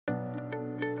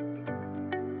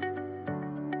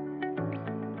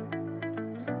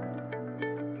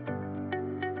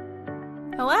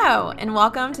Hello, and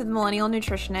welcome to the Millennial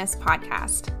Nutritionist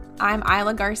Podcast. I'm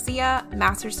Isla Garcia,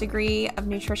 master's degree of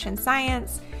nutrition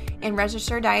science and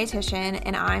registered dietitian,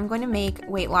 and I'm going to make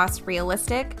weight loss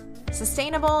realistic,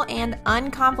 sustainable, and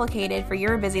uncomplicated for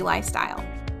your busy lifestyle.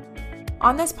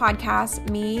 On this podcast,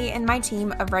 me and my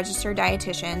team of registered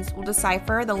dietitians will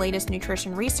decipher the latest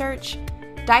nutrition research,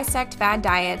 dissect fad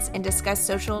diets, and discuss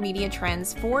social media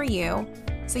trends for you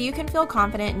so you can feel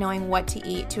confident knowing what to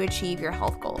eat to achieve your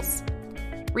health goals.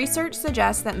 Research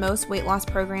suggests that most weight loss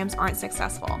programs aren't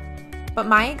successful, but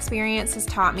my experience has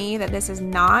taught me that this is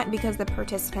not because the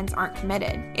participants aren't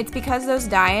committed. It's because those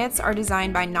diets are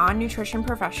designed by non-nutrition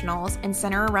professionals and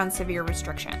center around severe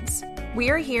restrictions. We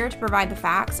are here to provide the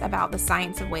facts about the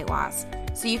science of weight loss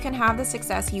so you can have the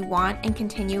success you want and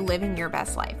continue living your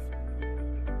best life.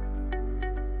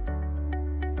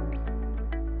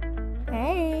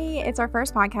 Hey, it's our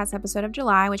first podcast episode of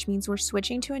July, which means we're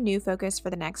switching to a new focus for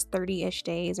the next 30-ish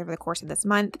days over the course of this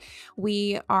month.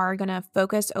 We are going to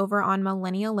focus over on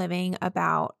millennial living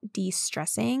about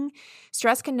de-stressing.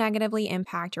 Stress can negatively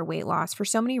impact your weight loss for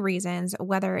so many reasons,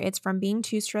 whether it's from being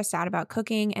too stressed out about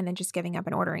cooking and then just giving up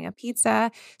and ordering a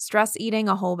pizza, stress eating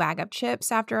a whole bag of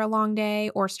chips after a long day,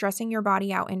 or stressing your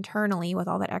body out internally with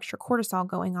all that extra cortisol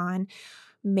going on,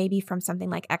 maybe from something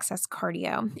like excess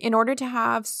cardio. In order to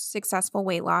have successful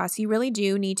weight loss, you really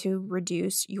do need to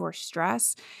reduce your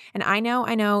stress. And I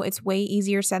know it's way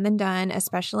easier said than done,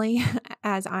 especially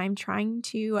as I'm trying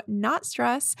to not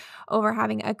stress over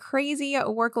having a crazy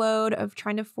workload of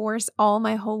trying to force all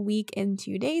my whole week in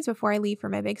 2 days before I leave for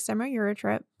my big summer Euro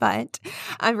trip. But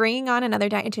I'm bringing on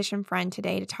another dietitian friend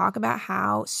today to talk about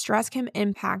how stress can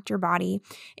impact your body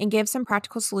and give some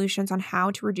practical solutions on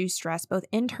how to reduce stress both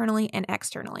internally and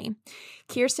externally.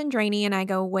 Kirsten Draney and I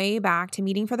go way back to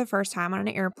meeting for the first time on an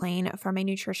airplane from a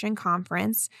nutrition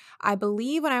conference. I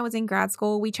believe when I was in grad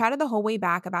school, we chatted the whole way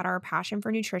back about our passion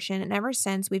for nutrition, and ever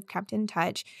since we've kept in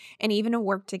touch and even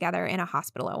worked together in a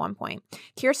hospital at one point.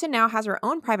 Kirsten now has her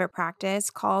own private practice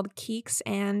called Keeks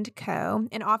 & Co.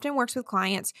 and often works with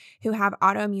clients who have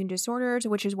autoimmune disorders,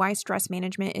 which is why stress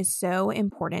management is so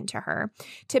important to her.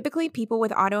 Typically, people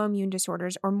with autoimmune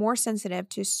disorders are more sensitive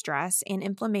to stress and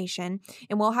inflammation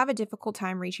and will have a difficult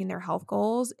time reaching their health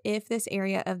goals if this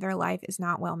area of their life is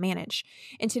not well managed.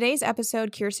 In today's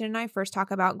episode, Kirsten and I first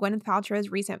talk about Gwyneth Paltrow's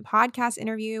recent podcast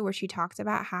interview where she talks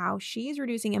about how she's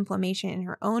reducing inflammation in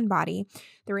her own body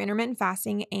through intermittent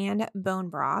fasting and bone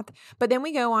broth. But then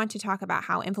we go on to talk about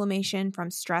how inflammation from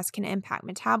stress can impact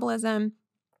metabolism,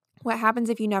 what happens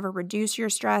if you never reduce your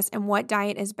stress, and what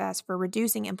diet is best for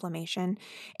reducing inflammation,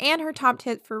 and her top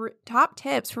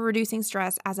tips for reducing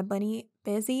stress as a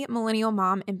busy millennial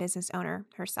mom and business owner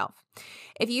herself.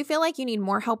 If you feel like you need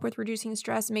more help with reducing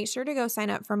stress, make sure to go sign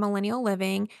up for Millennial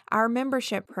Living, our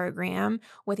membership program,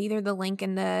 with either the link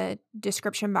in the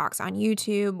description box on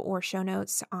YouTube or show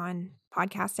notes on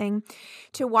podcasting,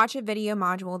 to watch a video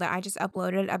module that I just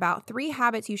uploaded about 3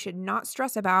 habits you should not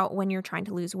stress about when you're trying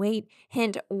to lose weight.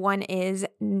 Hint, one is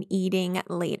eating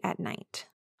late at night.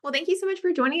 Well, thank you so much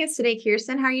for joining us today,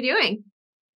 Kirsten. How are you doing?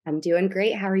 I'm doing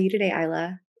great. How are you today,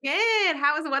 Isla? Good.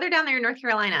 How is the weather down there in North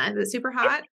Carolina? Is it super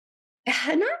hot?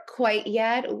 Not quite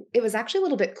yet. It was actually a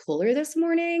little bit cooler this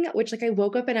morning, which I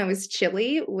woke up and I was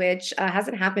chilly, which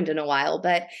hasn't happened in a while.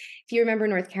 But if you remember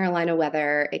North Carolina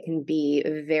weather, it can be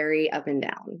very up and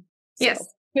down. So.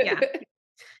 Yes. Yeah.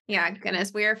 Yeah,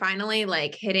 goodness, we are finally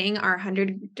hitting our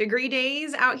 100-degree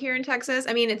days out here in Texas.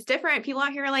 I mean, it's different. People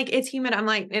out here are like, it's humid. I'm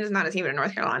like, it is not as humid in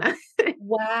North Carolina.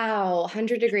 Wow,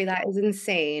 100-degree. That is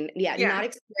insane. Yeah, not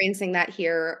experiencing that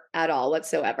here at all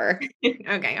whatsoever.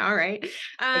 Okay, all right. Well,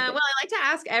 I like to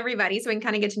ask everybody so we can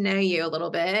kind of get to know you a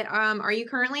little bit. Are you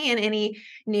currently in any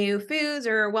new foods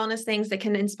or wellness things that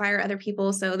can inspire other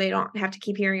people so they don't have to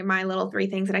keep hearing my little 3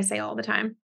 things that I say all the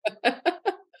time?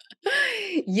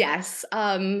 Yes.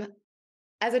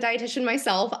 As a dietitian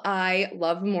myself, I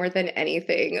love more than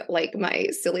anything my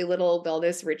silly little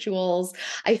wellness rituals.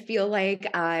 I feel like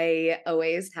I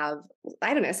always have,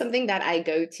 I don't know, something that I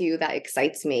go to that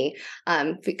excites me,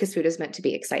 because food is meant to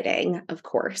be exciting, of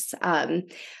course.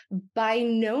 By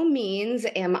no means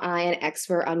am I an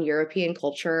expert on European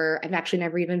culture. I've actually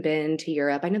never even been to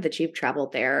Europe. I know that you've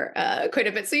traveled there quite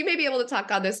a bit, so you may be able to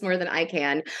talk on this more than I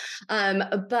can.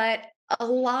 But a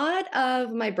lot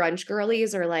of my brunch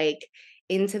girlies are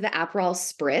into the Aperol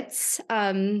spritz,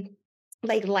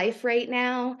 life right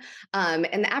now. And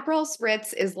the Aperol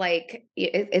spritz is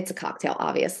it's a cocktail,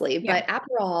 obviously, but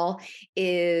Aperol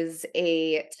is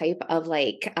a type of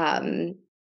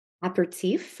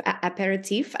aperitif. I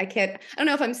don't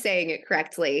know if I'm saying it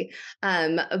correctly.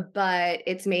 But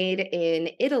it's made in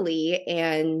Italy,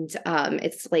 and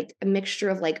it's like a mixture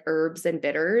of like herbs and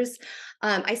bitters.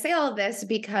 I say all of this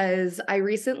because I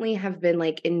recently have been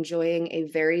like enjoying a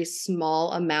very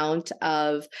small amount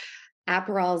of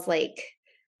Aperol's like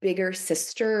bigger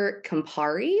sister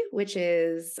Campari, which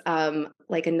is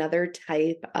like another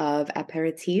type of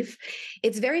aperitif.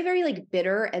 It's very, very like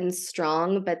bitter and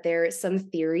strong, but there's some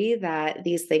theory that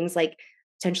these things like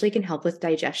potentially can help with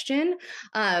digestion.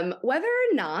 Whether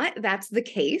or not that's the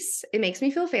case, it makes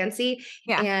me feel fancy.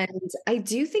 Yeah. And I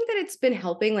do think that it's been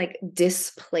helping like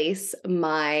displace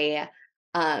my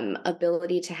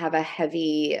ability to have a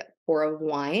heavy pour of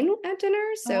wine at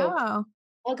dinner. So Oh.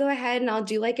 I'll go ahead and I'll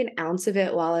do like an ounce of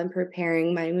it while I'm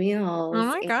preparing my Oh meals.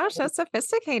 my And gosh, that's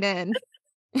sophisticated.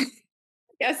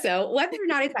 yeah, so whether or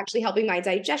not it's actually helping my Yeah.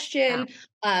 digestion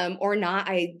or not,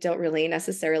 I don't really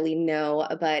necessarily know,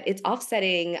 but it's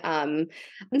offsetting.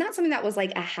 Not something that was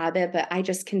like a habit, but I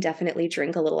just can definitely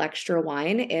drink a little extra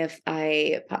wine if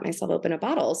I pop myself open a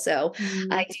bottle. So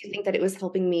Mm. I do think that it was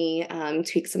helping me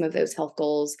tweak some of those health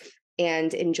goals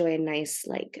and enjoy a nice,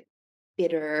 like,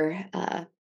 bitter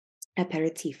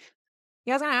aperitif.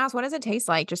 Yeah, I was gonna ask, what does it taste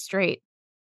like? Just straight.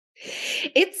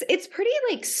 It's pretty,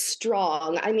 like,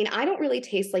 strong. I mean, I don't really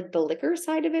taste, like, the liquor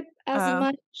side of it as Oh.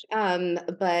 much,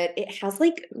 but it has,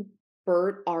 like,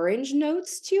 burnt orange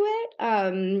notes to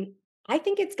it. I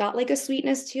think it's got, like, a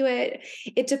sweetness to it.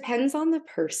 It depends on the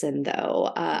person,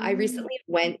 though. I Mm. recently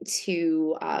went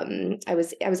to, I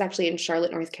was actually in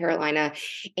Charlotte, North Carolina,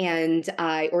 and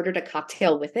I ordered a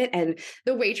cocktail with it, and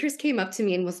the waitress came up to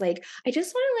me and was like, "I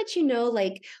just wanna let you know,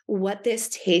 like, what this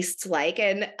tastes like."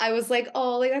 And I was like,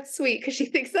 "Oh, like, that's sweet," because she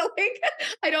thinks that, like,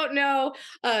 I don't know,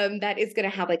 that it's gonna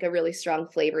have, like, a really strong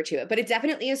flavor to it, but it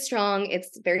definitely is strong.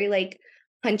 It's very, like,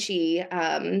 punchy, but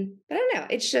I don't know,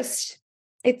 it's just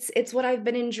it's what I've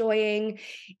been enjoying,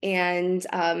 and,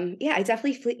 yeah, I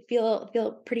definitely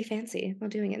feel pretty fancy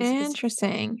while doing it and sophisticated.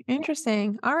 Interesting.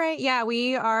 Interesting. All right. Yeah,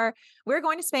 we're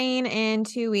going to Spain in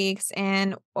 2 weeks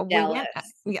and we went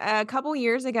Jealous. a couple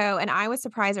years ago and I was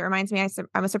surprised. It reminds me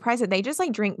I was surprised that they just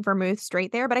like drink vermouth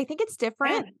straight there, but I think it's Yeah.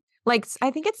 different. Like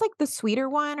I think it's like the sweeter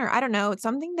one or I don't know, it's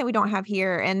something that we don't have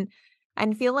here and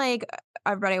feel like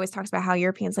everybody always talks about how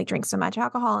Europeans like drink so much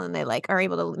alcohol and they like are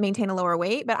able to maintain a lower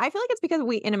weight, but I feel like it's because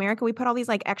we in America we put all these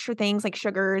like extra things like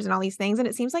sugars and all these things and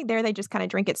it seems like there they just kind of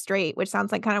drink it straight, which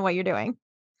sounds like kind of what you're doing.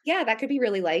 Yeah, that could be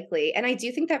really likely, and I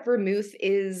do think that vermouth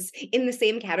is in the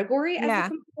same category as the Yeah.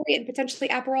 Campari and potentially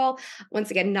Aperol.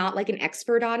 Once again, not like an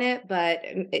expert on it, but,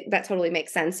 that totally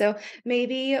makes sense. So,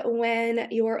 maybe when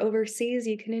you're overseas,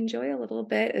 you can enjoy a little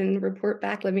bit and report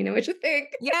back, let me know what you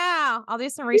think. Yeah, I'll do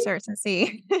some research and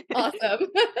see. Awesome.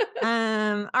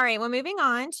 All right, well, moving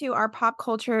on to our pop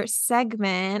culture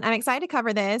segment. I'm excited to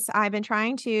cover this. I've been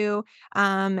trying to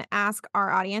ask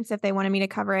our audience if they wanted me to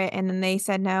cover it, and then they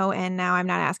said no, and now I'm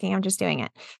not asking, I'm just doing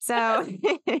it. So,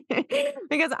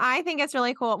 because I think it's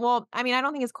really cool. Well, I mean, I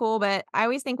don't think it's cool, but I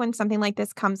always think when something like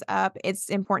this comes up, it's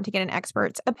important to get an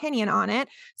expert's opinion on it.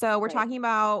 So, we're Right. talking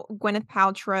about Gwyneth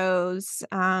Paltrow's,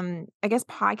 I guess,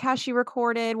 podcast she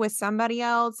recorded with somebody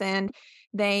else, and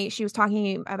she was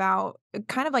talking about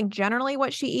kind of like generally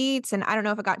what she eats, and I don't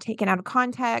know if it got taken out of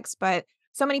context, but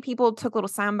so many people took little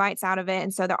sound bites out of it,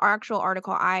 and so the actual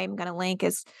article I'm gonna link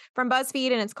is from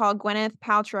BuzzFeed, and it's called "Gwyneth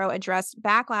Paltrow Addressed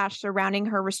Backlash Surrounding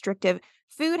Her Restrictive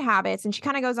Food Habits," and she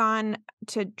kinda goes on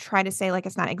to try to say, like,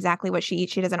 it's not exactly what she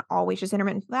eats. She doesn't always just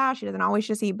intermittent fast, she doesn't always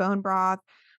just eat bone broth,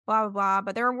 blah, blah, blah,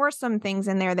 but there were some things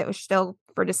in there that was still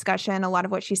for discussion. A lot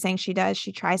of what she's saying she does,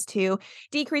 she tries to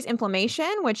decrease inflammation,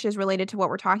 which is related to what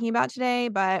we're talking about today,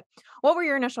 but what were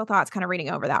your initial thoughts kinda reading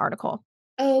over that article?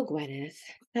 Oh, Gwyneth.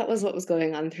 That was what was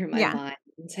going on through my Yeah. mind.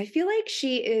 I feel like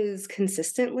she is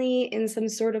consistently in some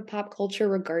sort of pop culture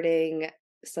regarding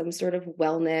some sort of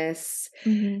wellness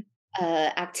Mhm.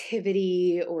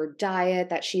 activity or diet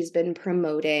that she's been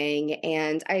promoting,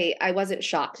 and I wasn't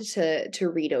shocked to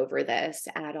read over this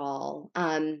at all.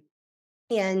 And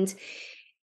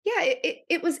yeah,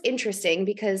 it was interesting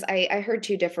because I heard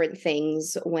two different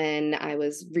things when I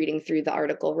was reading through the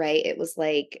article. Right, it was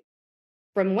like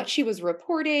from what she was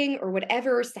reporting or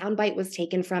whatever soundbite was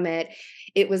taken from it,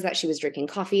 it was that she was drinking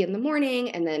coffee in the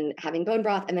morning and then having bone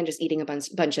broth and then just eating a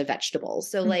bunch of vegetables.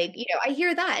 So, Mhm. like, I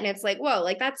hear that and it's like, whoa,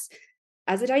 like that's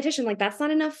as a dietitian, like that's not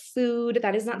enough food.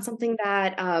 That is not something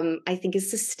that I think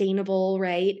is sustainable,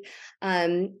 right?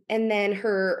 And then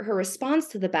her response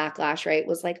to the backlash, right,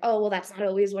 was like, oh, well, that's not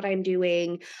always what I'm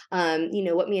doing.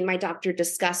 What me and my doctor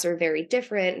discuss are very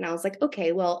different. And I was like,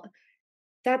 okay, well,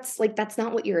 that's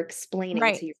not what you're explaining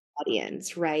Right. to your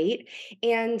audience, right?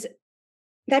 And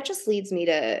that just leads me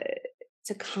to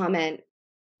comment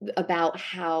about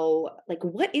how like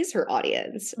what is her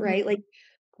audience, right? Like Mhm.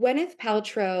 Gwyneth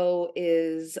Paltrow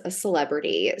is a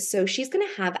celebrity, so she's going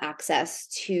to have access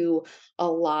to a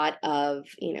lot of,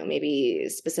 maybe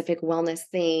specific wellness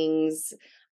things,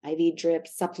 IV drip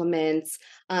supplements,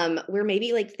 where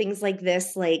maybe like things like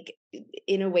this, like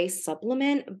in a way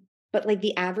supplement, but like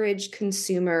the average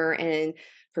consumer and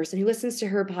person who listens to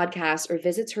her podcast or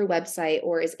visits her website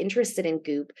or is interested in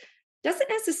Goop doesn't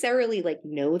necessarily like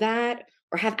know that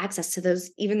or have access to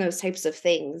even those types of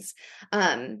things.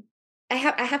 Um, I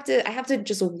have to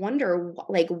just wonder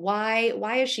like why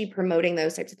is she promoting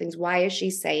those types of things? Why is she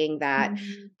saying that?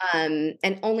 Mhm.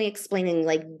 And only explaining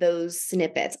like those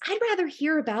snippets. I'd rather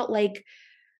hear about like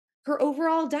her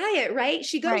overall diet, right?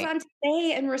 She goes Right. on to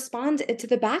say and respond to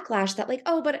the backlash that like,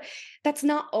 oh, but that's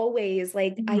not always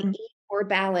like I Mhm. eat more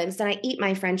balanced and I eat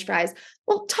my French fries.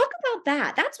 Well, talk about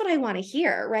that. That's what I want to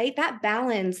hear, right? That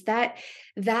balance, that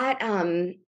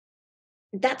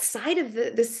that side of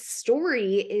this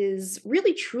story is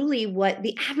really truly what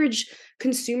the average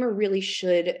consumer really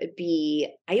should be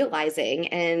idolizing,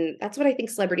 and that's what I think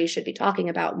celebrities should be talking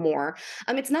about more.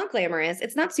 It's not glamorous,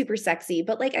 it's not super sexy,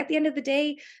 but like at the end of the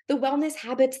day, the wellness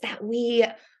habits that we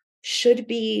should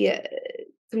be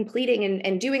completing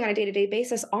and doing on a day-to-day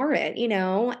basis aren't,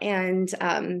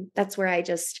 and that's where I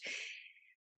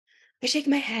shake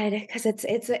my head because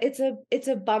it's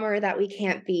a bummer that we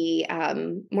can't be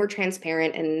more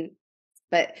transparent, and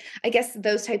but I guess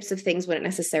those types of things wouldn't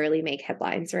necessarily make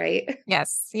headlines, right?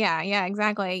 Yes. Yeah, yeah,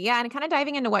 exactly. Yeah, and kinda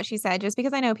diving into what she said, just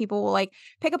because I know people will, like,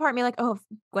 pick apart and be like, "Oh, if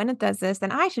Gwyneth does this,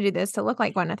 then I should do this to look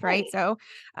like Gwyneth," right? Right. So,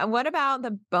 what about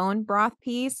the bone broth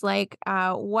piece? Like,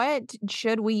 what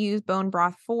should we use bone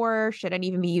broth for? Should it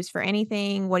even be used for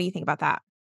anything? What do you think about that?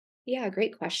 Yeah,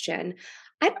 great question.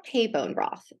 I don't hate bone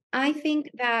broth. I Mhm. think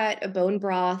that a bone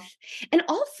broth and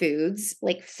all foods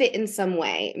like fit in some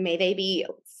way. May they be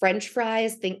French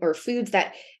fries, or foods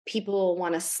that people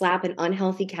want to slap an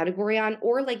unhealthy category on,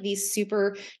 or like these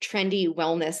super trendy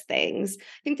wellness things.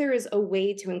 I think there is a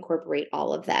way to incorporate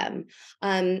all of them.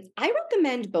 I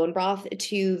recommend bone broth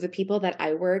to the people that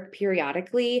I work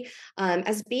periodically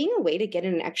as being a way to get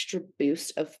an extra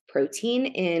boost of protein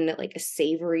in like a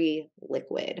savory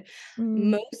liquid.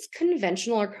 Mm. Most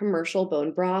conventional or commercial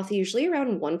bone broth, usually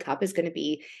around 1 cup, is going to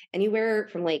be anywhere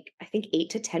from like, I think, 8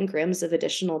 to 10 grams of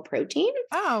additional protein.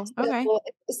 Oh, okay.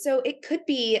 So it could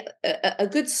be a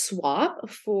good swap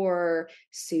for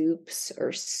soups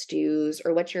or stews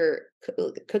or what your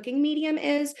cooking medium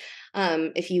is.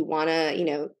 If you want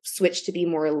to, switch to be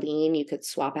more lean, you could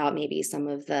swap out maybe some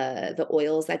of the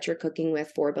oils that you're cooking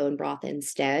with for bone broth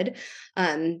instead.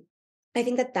 Um, I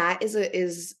think that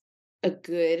is a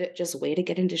good just way to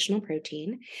get additional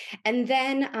protein. And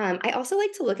then I also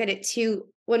like to look at it too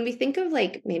when we think of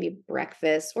like maybe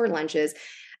breakfast or lunches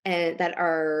and that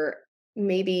are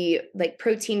maybe like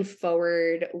protein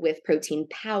forward with protein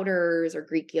powders or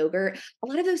Greek yogurt. A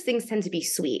lot of those things tend to be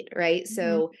sweet, right? Mhm.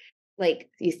 So like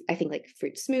these, I think like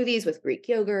fruit smoothies with Greek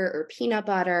yogurt or peanut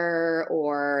butter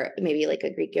or maybe like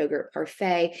a Greek yogurt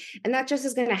parfait, and that just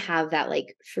is going to have that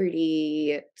like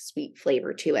fruity sweet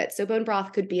flavor to it. So bone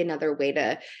broth could be another way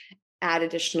to add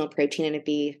additional protein and it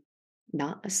be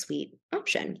not a sweet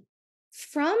option.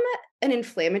 From an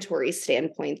inflammatory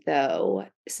standpoint, though,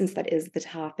 since that is the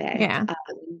topic, Yeah.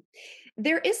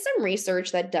 there is some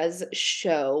research that does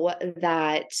show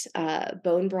that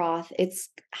bone broth it's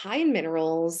high in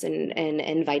minerals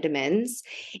and vitamins,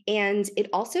 and it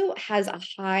also has a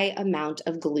high amount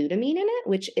of glutamine in it,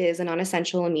 which is a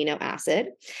non-essential amino acid.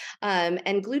 And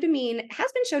glutamine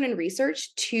has been shown in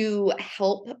research to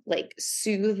help like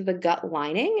soothe the gut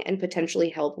lining and potentially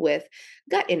help with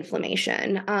gut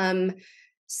inflammation.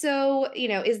 So,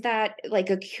 is that like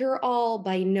a cure all?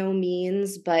 By no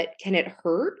means, but can it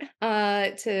hurt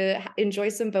to enjoy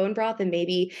some bone broth and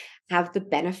maybe have the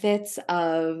benefits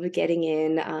of getting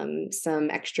in some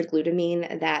extra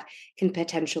glutamine that can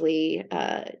potentially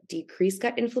decrease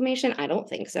gut inflammation? I don't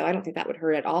think so. I don't think that would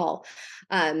hurt at all.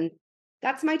 Um,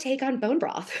 that's my take on bone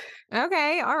broth.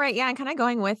 Okay, all right, yeah, and kinda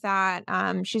going with that,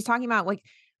 she's talking about, like,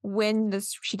 when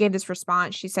this she gave this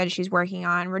response, she said she's working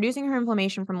on reducing her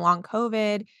inflammation from long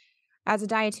COVID. As a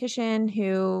dietitian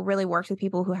who really works with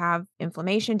people who have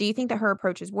inflammation, do you think that her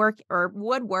approaches work or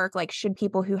would work? Like, should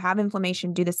people who have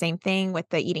inflammation do the same thing with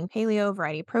the eating paleo,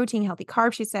 variety of protein, healthy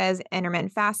carbs, she says,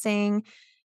 intermittent fasting?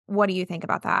 What do you think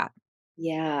about that?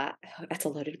 Yeah, that's a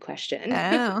loaded question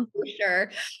Oh. for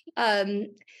sure. Um,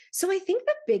 so I think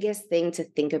the biggest thing to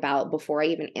think about before I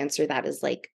even answer that is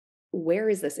like where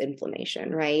is this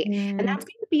inflammation, right? And Mm, that's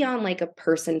going to be on like a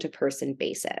person to person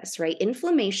basis, right?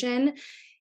 Inflammation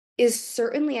is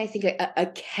certainly, I think,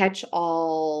 a catch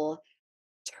all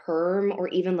term or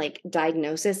even like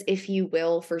diagnosis, if you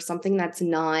will, for something that's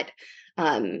not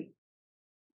um,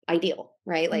 ideal,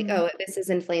 right? Like, mm, oh, this is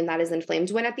inflamed, that is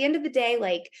inflamed. When at the end of the day,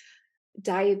 like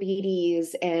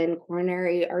diabetes and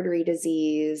coronary artery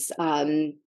disease,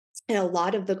 and a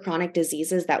lot of the chronic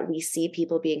diseases that we see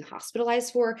people being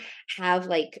hospitalized for have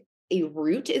like a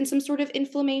root in some sort of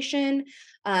inflammation.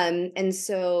 And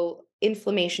so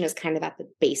inflammation is kind of at the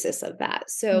basis of that.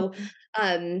 So, mhm,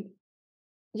 um,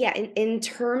 yeah, in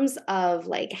terms of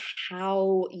like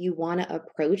how you want to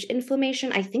approach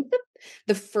inflammation, I think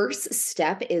the first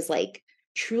step is like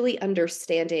truly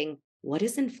understanding what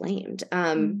is inflamed.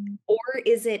 mm, Or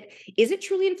is it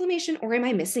truly inflammation, or am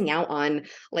I missing out on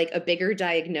like a bigger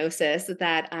diagnosis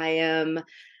that I am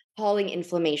calling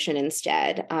inflammation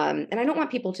instead? And I don't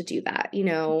want people to do that.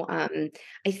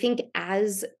 I think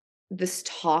as this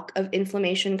talk of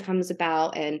inflammation comes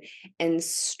about and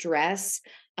stress,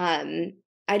 um,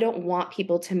 I don't want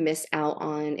people to miss out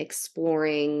on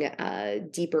exploring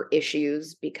deeper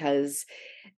issues because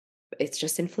it's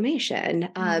just inflammation.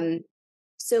 mm,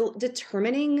 So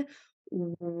determining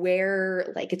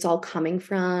where like it's all coming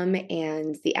from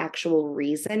and the actual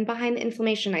reason behind the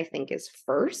inflammation, I think, is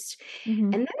first.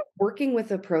 mhm. And then working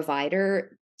with a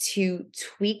provider to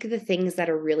tweak the things that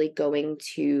are really going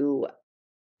to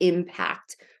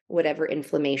impact whatever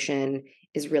inflammation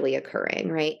is really occurring,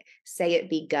 right? Say it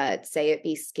be gut, say it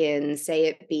be skin, say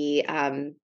it be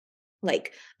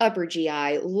like upper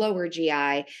GI, lower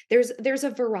GI. There's a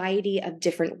variety of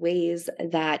different ways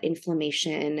that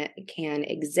inflammation can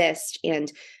exist,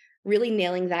 and really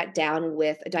nailing that down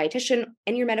with a dietitian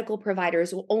and your medical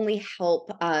providers will only help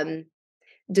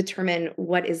determine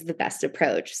what is the best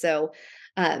approach. So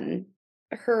um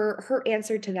her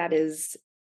answer to that is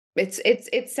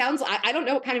it sounds I don't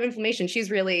know what kind of inflammation she's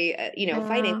really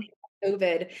fighting. Yeah.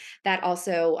 COVID, that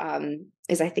also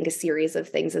is, I think, a series of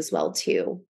things as well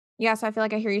too. Yeah, so I feel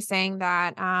like I hear you saying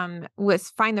that, was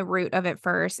find the root of it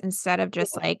first instead of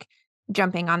just, like,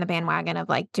 jumping on the bandwagon of,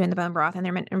 like, doing the bone broth and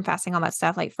intermittent fasting, all that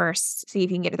stuff, like, first see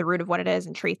if you can get to the root of what it is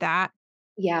and treat that.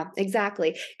 Yeah,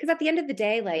 exactly. Because at the end of the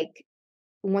day, like,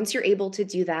 once you're able to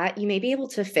do that, you may be able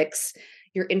to fix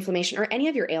your inflammation or any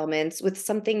of your ailments with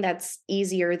something that's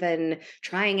easier than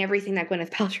trying everything that Gwyneth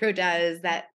Paltrow does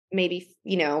that maybe,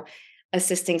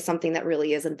 assisting something that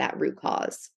really isn't that root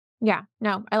cause. Yeah,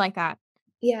 no, I like that.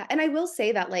 Yeah, and I will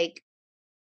say that, like,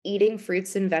 eating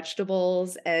fruits and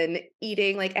vegetables and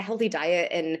eating, like, a healthy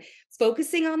diet and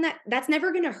focusing on that, that's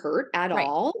never gonna hurt at Right.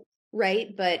 all,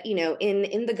 right? But,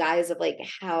 in the guise of, like,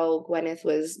 how Gwyneth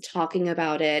was talking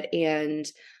about it and,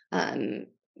 um,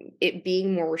 it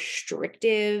being more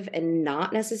restrictive and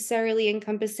not necessarily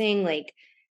encompassing, like,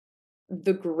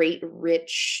 the great,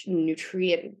 rich,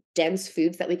 nutrient dense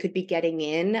foods that we could be getting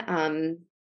in,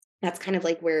 that's kind of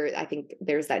like where I think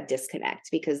there's that disconnect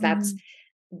because that's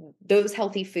Mhm. those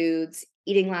healthy foods,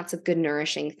 eating lots of good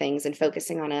nourishing things and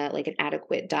focusing on an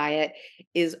adequate diet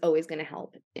is always going to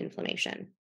help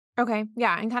inflammation. Okay,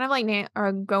 yeah, and kind of like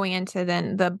or going into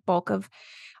then the bulk of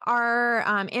our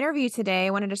interview today,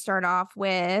 I wanted to start off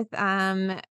with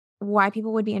why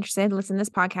people would be interested in listening to this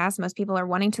podcast. Most people are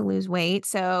wanting to lose weight.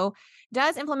 So,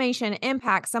 does inflammation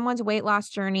impact someone's weight loss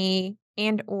journey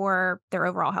and or their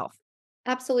overall health?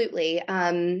 Absolutely.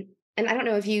 And I don't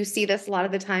know if you see this a lot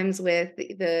of the times with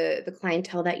the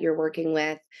clientele that you're working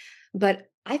with, but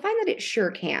I find that it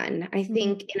sure can. I Mhm,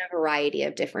 think in a variety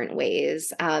of different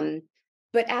ways.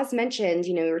 But as mentioned,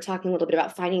 we were talking a little bit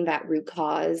about finding that root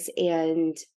cause,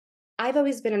 and I've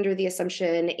always been under the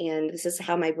assumption, and this is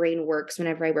how my brain works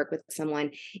whenever I work with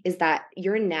someone, is that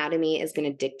your anatomy is going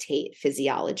to dictate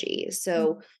physiology.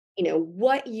 So, mhm,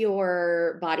 what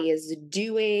your body is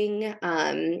doing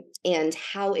and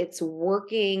how it's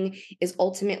working is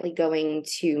ultimately going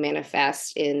to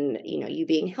manifest in, you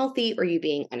being healthy or you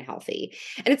being unhealthy.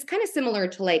 And it's kind of similar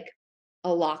to like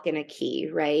a lock and a key,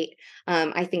 right?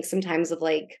 I think sometimes of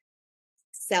like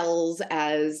cells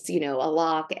as a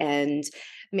lock and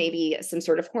maybe some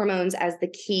sort of hormones as the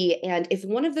key, and if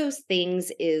one of those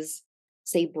things is,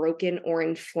 say, broken or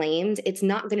inflamed, it's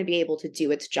not going to be able to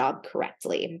do its job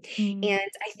correctly. mm,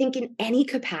 And I think in any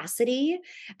capacity,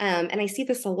 and I see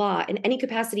this a lot, in any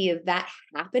capacity of that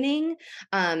happening,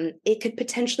 it could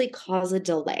potentially cause a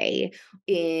delay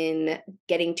in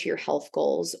getting to your health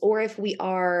goals, or if we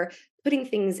are putting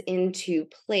things into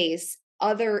place,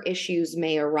 other issues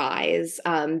may arise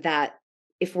that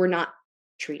if we're not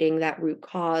treating that root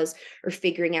cause or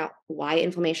figuring out why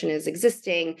inflammation is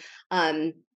existing,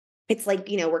 um, it's like,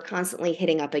 we're constantly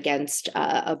hitting up against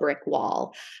a brick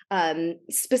wall.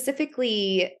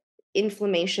 Specifically,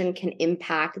 inflammation can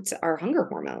impact our hunger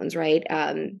hormones, right?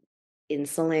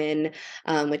 Insulin,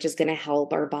 which is going to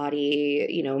help our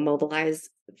body, mobilize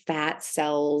fat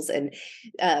cells, and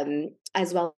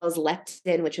as well as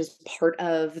leptin, which is part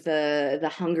of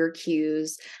the hunger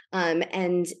cues.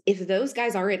 And if those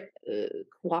guys aren't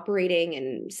cooperating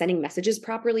and sending messages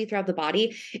properly throughout the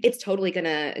body, it's totally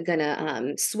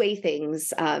gonna sway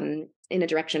things in a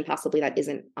direction possibly that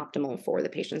isn't optimal for the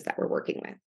patients that we're working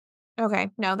with.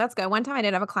 Okay. No, that's good. One time I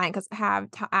did have a client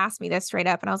asked me this straight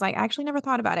up, and I was like, I actually never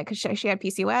thought about it because she had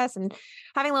PCOS and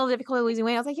having a little difficulty losing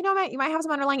weight. I was like, you might have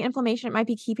some underlying inflammation. It might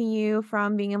be keeping you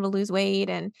from being able to lose weight.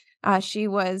 And she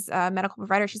was a medical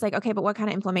provider. She's like, okay, but what kind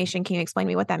of inflammation? Can you explain to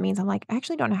me what that means? I'm like, I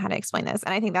actually don't know how to explain this.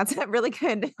 And I think that's a really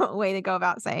good way to go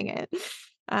about saying it.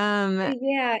 Um,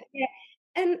 Yeah, yeah.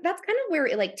 And that's kind of where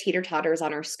it like teeter totters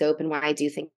on our scope, and why I do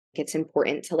think it's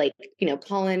important to like,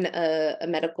 call in a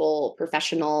medical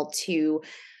professional to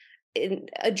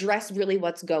address really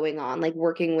what's going on, like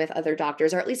working with other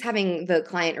doctors, or at least having the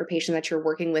client or patient that you're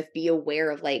working with be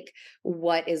aware of like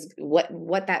what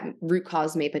that root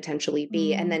cause may potentially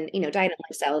be. And then, diet and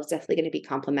lifestyle is definitely going to be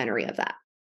complementary of that.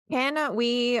 Can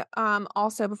we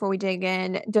also, before we dig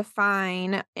in,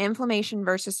 define inflammation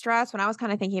versus stress? When I was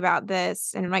kind of thinking about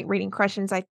this and like reading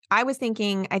questions, I was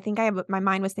thinking, I think I have my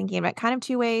mind was thinking about kind of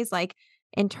two ways, like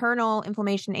internal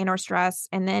inflammation and or stress,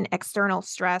 and then external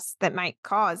stress that might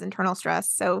cause internal stress.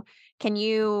 So can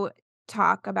you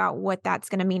talk about what that's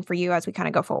going to mean for you as we kind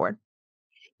of go forward?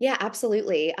 Yeah,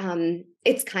 absolutely.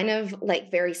 It's kind of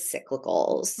like very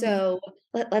cyclical. Mhm. So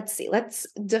let's see. Let's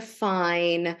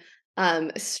define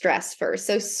stress first.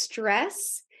 So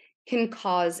stress can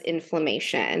cause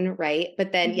inflammation, right?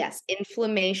 But then, Mhm. yes,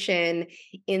 inflammation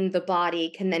in the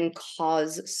body can then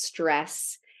cause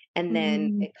stress, and then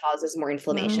Mhm. it causes more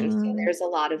inflammation. So Mm. there's a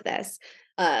lot of this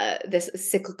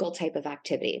cyclical type of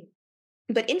activity.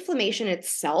 But inflammation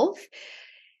itself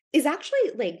is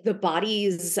actually like the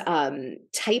body's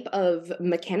type of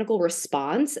mechanical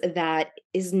response that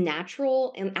is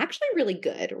natural and actually really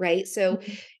good, right? So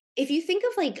Mhm. if you think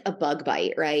of like a bug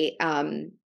bite, right?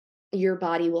 Your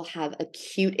body will have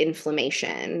acute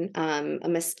inflammation. A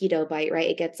mosquito bite, right?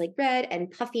 It gets like red and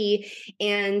puffy,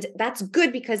 and that's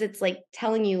good because it's like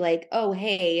telling you, like, oh,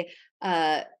 hey,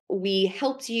 we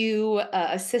helped you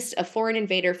assist a foreign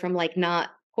invader from like not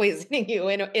poisoning you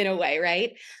in a way,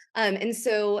 right? And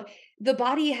so the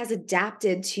body has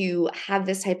adapted to have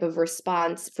this type of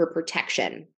response for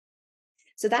protection.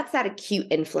 So that's that acute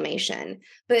inflammation.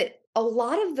 But a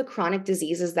lot of the chronic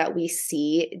diseases that we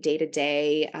see day to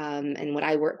day, and what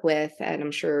I work with, and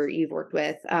I'm sure you've worked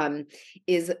with,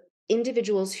 is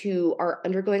individuals who are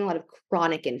undergoing a lot of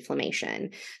chronic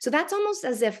inflammation. So that's almost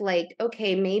as if, like,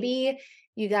 okay, maybe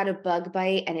you got a bug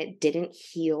bite and it didn't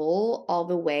heal all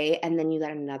the way, and then you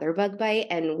got another bug bite,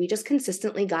 and we just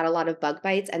consistently got a lot of bug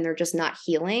bites and they're just not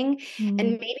healing. And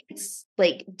Mm. maybe it's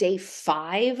like day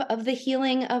 5 of the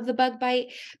healing of the bug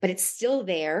bite, but it's still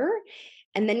there.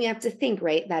 And then you have to think,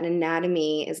 right, that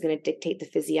anatomy is going to dictate the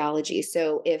physiology.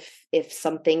 So if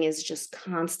something is just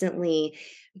constantly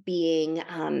being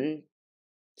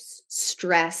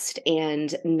stressed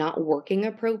and not working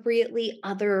appropriately,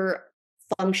 other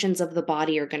functions of the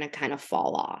body are going to kind of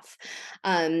fall off.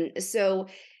 So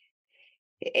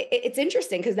it's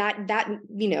interesting because that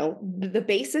the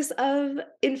basis of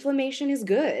inflammation is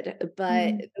good,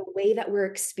 but Mm. the way that we're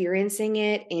experiencing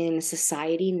it in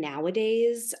society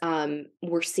nowadays,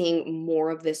 we're seeing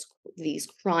more of these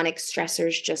chronic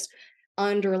stressors just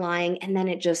underlying, and then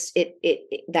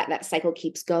that cycle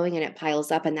keeps going and it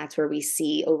piles up, and that's where we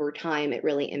see over time it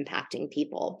really impacting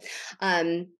people.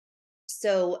 Um,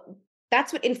 so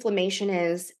that's what inflammation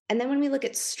is. And then when we look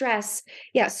at stress,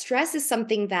 yeah, stress is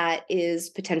something that is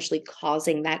potentially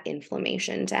causing that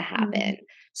inflammation to Mm. happen.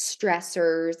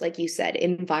 Stressors, like you said,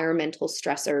 environmental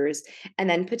stressors, and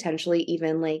then potentially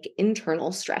even like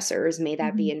internal stressors. May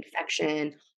that be Mhm.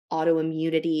 infection,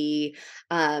 autoimmunity,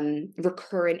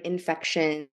 recurrent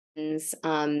infections,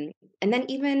 and then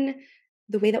even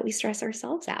the way that we stress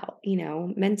ourselves out,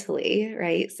 mentally,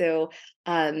 right? So,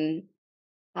 um,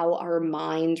 how our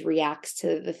mind reacts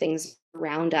to the things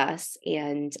around us,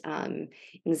 and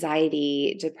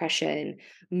anxiety, depression,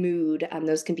 mood,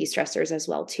 those can be stressors as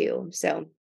well too. So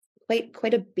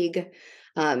quite a big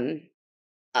um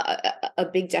a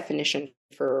big definition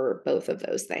for both of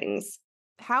those things.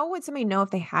 How would somebody know if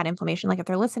they had inflammation? Like, if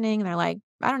they're listening and they're like,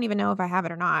 "I don't even know if I have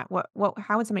it or not."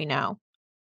 How would somebody know?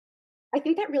 I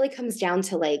think that really comes down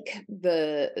to like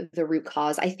the root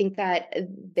cause. I think that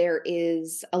there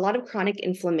is a lot of chronic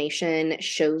inflammation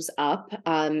shows up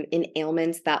in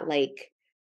ailments that like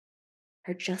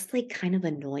are just like kind of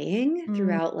annoying Mm,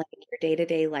 throughout like your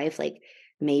day-to-day life, like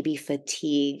maybe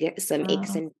fatigue, some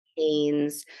aches oh, and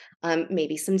pains,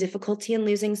 maybe some difficulty in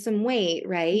losing some weight,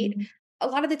 right? mhm, A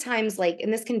lot of the times, like,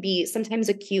 and this can be sometimes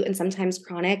acute and sometimes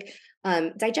chronic,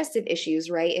 digestive issues,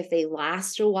 right? If they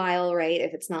last a while, right?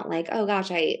 If it's not like, oh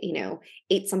gosh,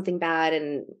 ate something bad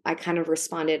and I kind of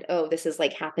responded, oh, this is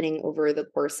like happening over the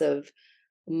course of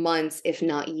months, if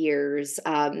not years.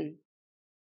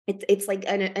 It's like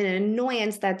an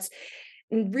annoyance that's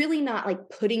really not like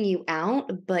putting you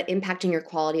out, but impacting your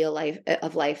quality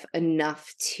of life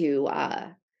enough to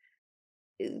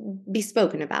be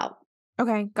spoken about.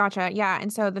 okay, gotcha, yeah,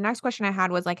 and so the next question I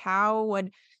had was, like, how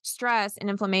would stress and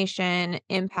inflammation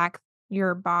impact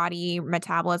your body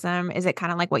metabolism? Is it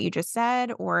kinda like what you just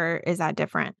said, or is that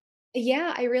different?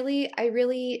 Yeah, I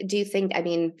really do think, I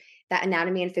mean, that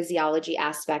anatomy and physiology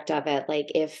aspect of it,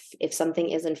 like if something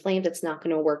is inflamed, it's not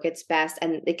going to work its best,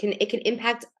 and it can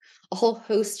impact a whole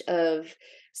host of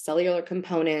cellular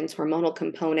components, hormonal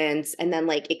components, and then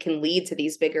like it can lead to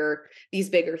these bigger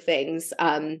things.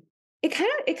 It kind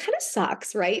of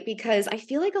sucks, right? Because I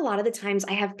feel like a lot of the times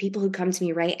I have people who come to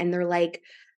me, right, and they're like,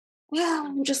 well,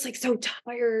 I'm just like so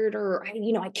tired, or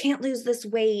I can't lose this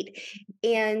weight.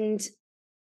 And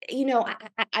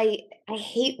I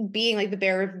hate being like the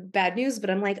bearer of bad news, but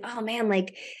I'm like, oh man,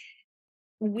 like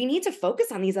we need to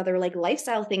focus on these other like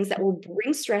lifestyle things that will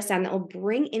bring stress down, that will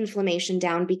bring inflammation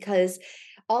down, because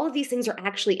all of these things are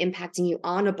actually impacting you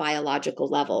on a biological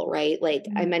level, right? Like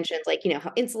I Mhm, mentioned, like, how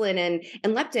insulin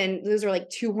and leptin, those are like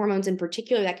two hormones in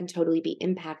particular that can totally be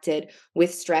impacted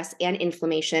with stress and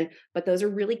inflammation, but those are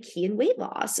really key in weight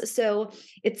loss. So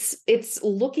it's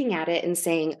looking at it and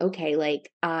saying, okay,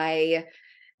 like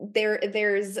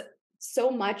there's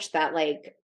so much that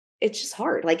like it's just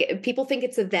hard. Like people think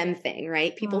it's a them thing,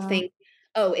 right? People wow. think,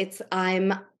 oh,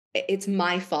 it's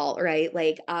my fault, right?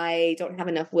 Like I don't have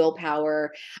enough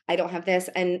willpower. I don't have this.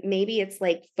 And maybe it's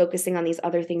like focusing on these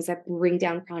other things that bring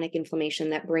down chronic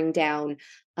inflammation, that bring down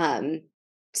um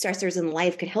stressors in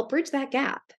life, could help bridge that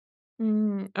gap.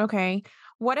 Okay.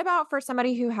 What about for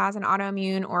somebody who has an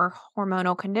autoimmune or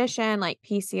hormonal condition like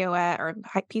PCOS or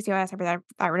PCOS,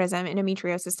 hyperthyroidism,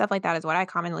 endometriosis, stuff like that is what I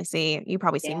commonly see. You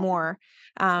probably see Yeah. more.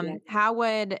 Yeah. How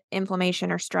would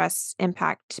inflammation or stress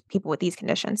impact people with these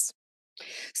conditions?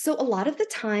 So a lot of the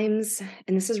times,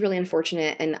 and this is really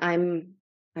unfortunate, and I'm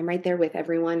right there with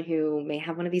everyone who may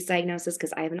have one of these diagnoses,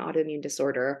 because I have an autoimmune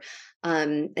disorder,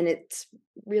 and it's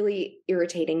really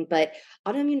irritating. But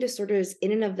autoimmune disorders,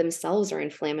 in and of themselves, are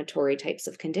inflammatory types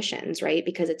of conditions, right?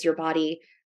 Because it's your body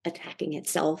attacking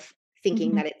itself,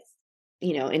 thinking Mhm. that it's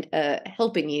and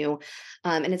helping you,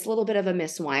 and it's a little bit of a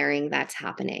miswiring that's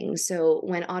happening. So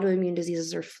when autoimmune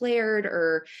diseases are flared,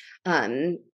 or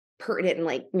um, pertinent, and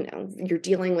like you're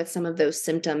dealing with some of those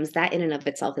symptoms, that in and of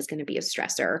itself is going to be a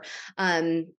stressor.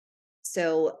 um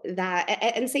so that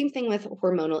and same thing with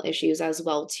hormonal issues as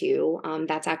well too.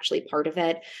 That's actually part of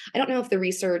it. I don't know if the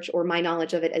research or my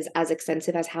knowledge of it is as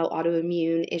extensive as how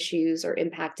autoimmune issues are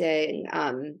impacting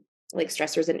like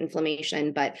stressors and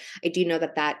inflammation, but I do know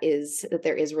that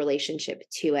there is relationship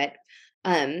to it.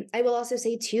 I will also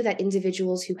say too that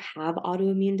individuals who have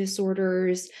autoimmune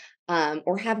disorders,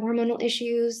 or have hormonal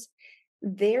issues,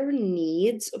 their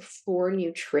needs for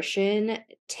nutrition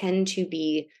tend to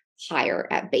be higher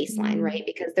at baseline, Mm, right?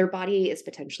 Because their body is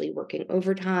potentially working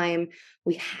overtime.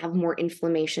 We have more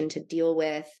inflammation to deal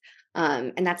with.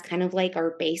 And that's kind of like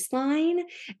our baseline.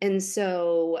 And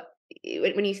so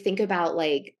when you think about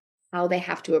like how they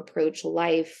have to approach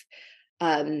life,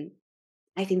 um,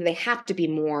 I think they have to be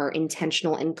more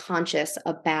intentional and conscious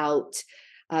about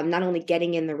not only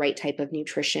getting in the right type of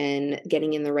nutrition,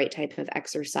 getting in the right type of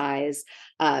exercise,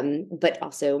 but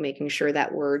also making sure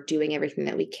that we're doing everything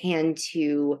that we can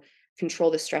to control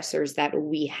the stressors that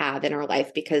we have in our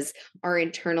life, because our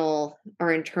internal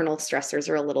stressors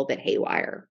are a little bit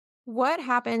haywire. What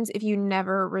happens if you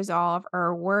never resolve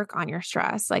or work on your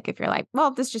stress? Like if you're like,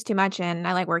 well, this is just too much and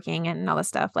I like working and all this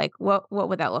stuff. Like what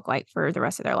would that look like for the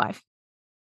rest of their life?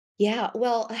 Yeah,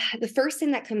 well, the first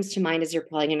thing that comes to mind is you're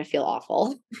probably going to feel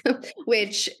awful,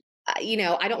 which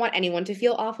I don't want anyone to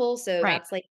feel awful, so Right.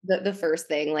 that's like the first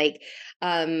thing. Like,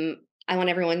 I want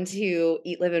everyone to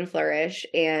eat, live, and flourish.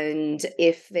 And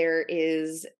if there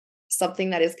is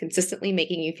something that is consistently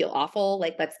making you feel awful,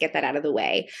 like let's get that out of the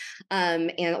way.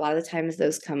 And a lot of the times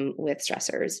those come with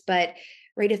stressors, but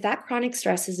right, if that chronic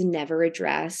stress is never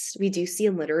addressed, we do see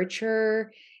in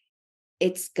literature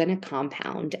it's going to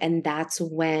compound. And that's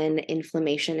when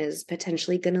inflammation is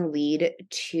potentially going to lead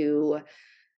to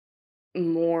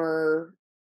more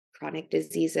chronic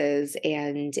diseases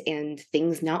and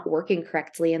things not working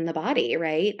correctly in the body,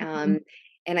 right? Mhm.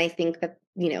 And I think that,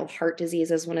 heart disease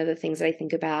is one of the things that I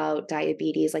think about,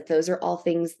 diabetes, like those are all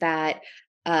things that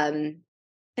um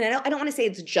and I don't want to say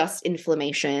it's just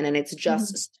inflammation and it's Mhm.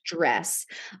 just stress,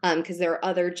 because there are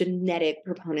other genetic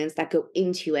proponents that go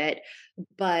into it.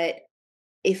 But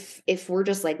if we're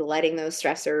just like letting those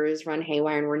stressors run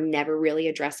haywire and we're never really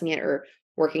addressing it or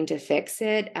working to fix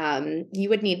it, you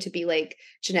would need to be like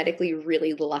genetically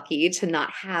really lucky to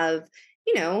not have,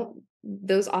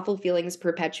 those awful feelings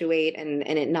perpetuate and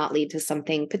it not lead to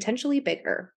something potentially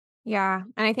bigger. Yeah,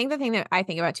 and I think the thing that I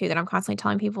think about too that I'm constantly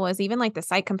telling people is even like the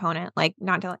psych component, like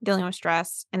not dealing with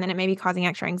stress, and then it may be causing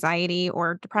extra anxiety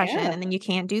or depression, Yeah. and then you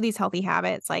can't do these healthy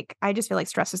habits. Like I just feel like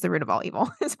stress is the root of all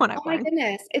evil, is what I Oh my find.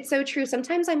 goodness. It's so true.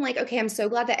 Sometimes I'm like, okay, I'm so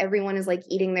glad that everyone is like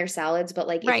eating their salads, but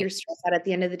like if Right. you're stressed out at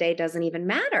the end of the day, it doesn't even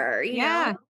matter, you know?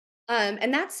 Yeah.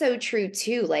 And that's so true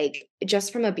too. Like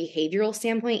just from a behavioral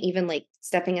standpoint, even like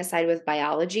stepping aside with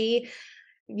biology,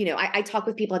 I talk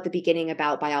with people at the beginning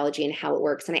about biology and how it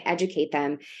works, and I educate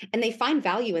them, and they find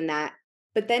value in that.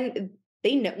 But then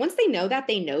they know once they know that,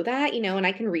 and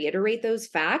I can reiterate those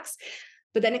facts.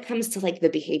 But then it comes to like the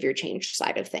behavior change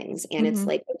side of things. And it's Mhm.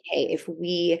 like, okay, if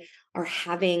we are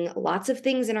having lots of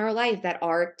things in our life that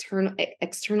are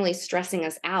externally stressing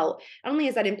us out, not only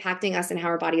is that impacting us and how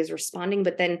our body is responding,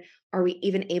 but then are we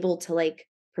even able to like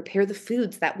prepare the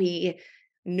foods that we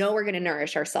know we're going to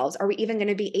nourish ourselves? Are we even going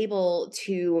to be able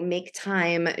to make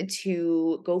time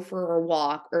to go for a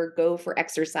walk or go for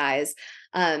exercise?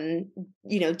 Don't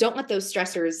let those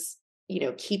stressors,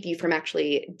 keep you from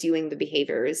actually doing the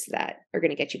behaviors that are going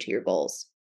to get you to your goals.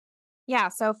 Yeah,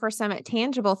 so for some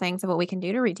tangible things of what we can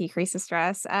do to decrease the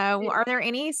stress, are there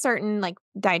any certain like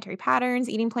dietary patterns,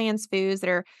 eating plans, foods that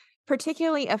are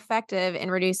particularly effective in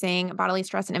reducing bodily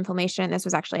stress and inflammation? This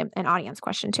was actually an audience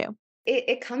question too.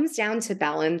 It comes down to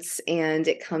balance and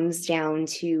it comes down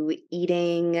to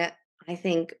eating, I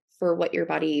think, for what your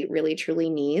body really truly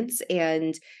needs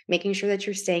and making sure that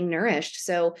you're staying nourished.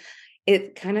 So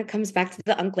it kind of comes back to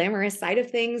the unglamorous side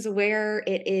of things where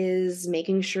it is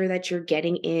making sure that you're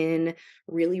getting in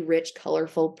really rich,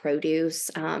 colorful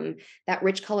produce. That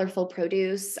rich, colorful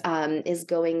produce is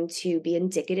going to be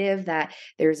indicative that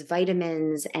there's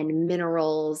vitamins and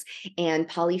minerals and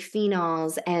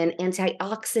polyphenols and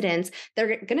antioxidants that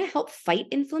are going to help fight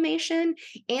inflammation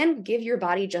and give your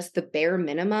body just the bare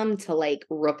minimum to like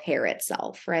repair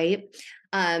itself, right?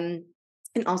 Um,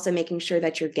 and also making sure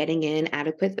that you're getting in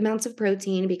adequate amounts of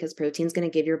protein because protein is going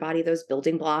to give your body those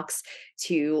building blocks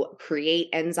to create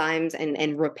enzymes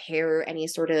and repair any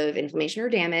sort of inflammation or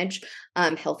damage.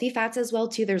 Healthy fats as well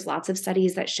too. There's lots of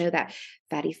studies that show that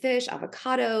fatty fish,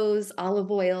 avocados,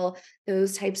 olive oil,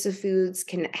 those types of foods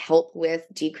can help with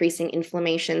decreasing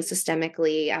inflammation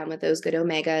systemically, with those good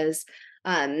omegas.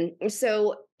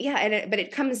 So yeah, but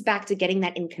it comes back to getting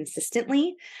that in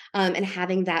consistently, and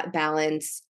having that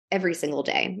balance every single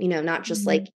day, not just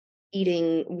like Mhm.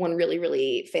 eating one really,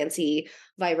 really fancy,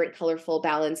 vibrant, colorful,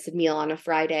 balanced meal on a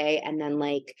Friday and then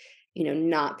like,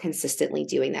 not consistently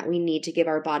doing that. We need to give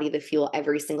our body the fuel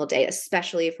every single day,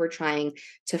 especially if we're trying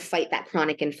to fight that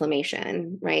chronic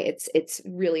inflammation, right? It's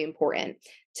really important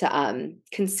to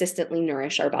consistently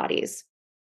nourish our bodies.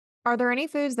 Are there any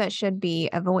foods that should be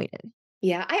avoided?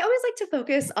 Yeah, I always like to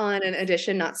focus on an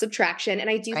addition, not subtraction. And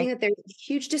I do think Right. that there's a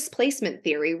huge displacement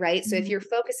theory, right? So if Mhm. you're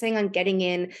focusing on getting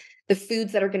in the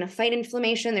foods that are going to fight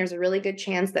inflammation, there's a really good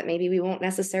chance that maybe we won't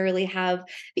necessarily have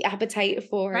the appetite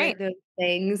for Right. those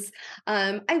things.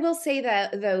 I will say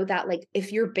that though, that like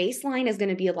if your baseline is going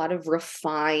to be a lot of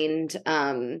refined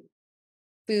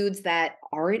foods that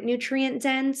aren't nutrient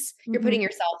dense, you're Mhm. putting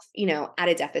yourself, at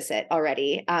a deficit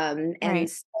already. And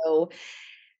Right. so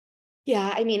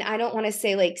yeah, I mean, I don't wanna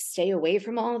say, like, stay away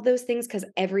from all of those things because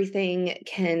everything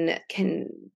can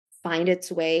find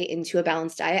its way into a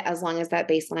balanced diet as long as that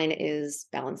baseline is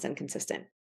balanced and consistent.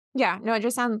 Yeah, no, it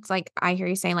just sounds like I hear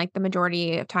you saying like the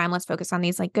majority of time, let's focus on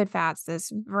these like good fats, this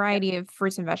Yep, variety of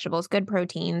fruits and vegetables, good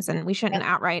proteins, and we shouldn't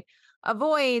yep, outright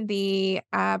avoid the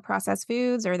processed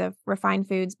foods or the refined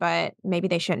foods, but maybe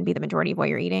they shouldn't be the majority of what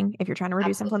you're eating if you're trying to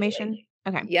reduce inflammation. absolutely.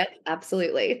 Okay. Yep,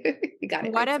 absolutely. You got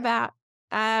it What right.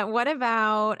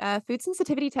 about food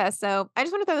sensitivity tests? So I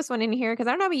just want to throw this one in here because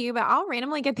I don't know about you, but I'll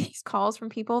randomly get these calls from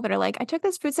people that are like, I took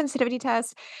this food sensitivity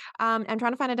test. I'm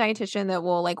trying to find a dietitian that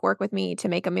will like work with me to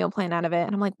make a meal plan out of it.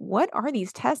 And I'm like, what are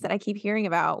these tests that I keep hearing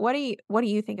about? What do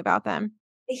you think about them?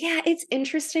 Yeah, it's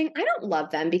interesting. I don't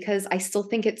love them because I still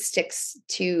think it sticks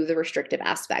to the restrictive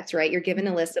aspects, right? You're given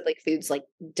a Mhm. list of like foods like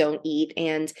don't eat.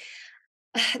 And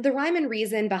the rhyme and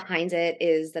reason behind it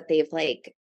is that they've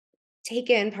like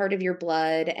taken part of your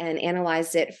blood and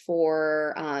analyzed it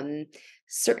for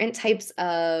certain types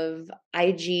of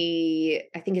I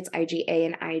think it's IgA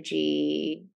and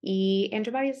IgE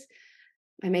antibodies.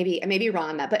 I may be wrong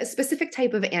on that, but a specific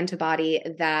type of antibody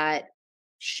that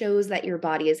shows that your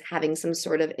body is having some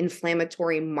sort of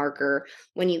inflammatory marker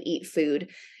when you eat food.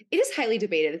 It is highly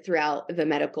debated throughout the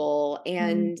medical Mm.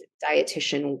 and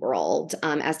dietitian world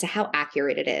as to how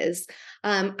accurate it is.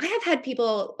 I have had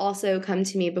people also come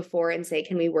to me before and say,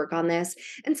 "Can we work on this?"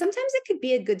 And sometimes it could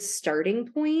be a good starting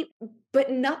point, but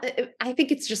not. I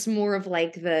think it's just more of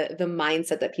like the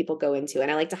mindset that people go into. And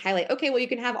I like to highlight, okay, well, you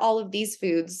can have all of these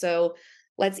foods, so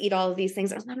let's eat all of these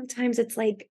things. A lot of times it's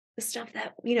like the stuff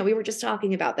that, we were just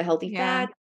talking about, the healthy Yeah.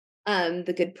 fat,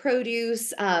 the good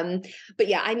produce. But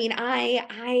yeah, I mean, I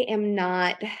am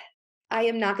not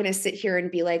going to sit here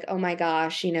and be like, oh my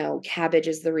gosh, cabbage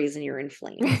is the reason you're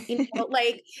inflamed.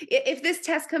 Like if this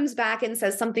test comes back and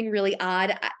says something really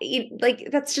odd,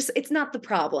 like that's just, it's not the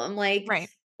problem. Like Right.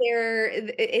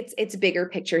 it's a bigger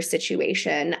picture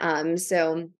situation.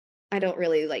 So I don't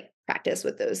really like practice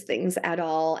with those things at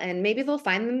all. And maybe they'll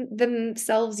find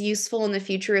themselves useful in the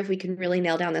future if we can really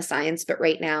nail down the science. But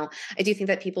right now, I do think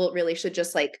that people really should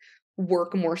just like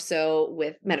work more so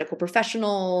with medical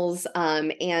professionals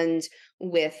and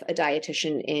with a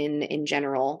dietitian in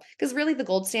general, because really the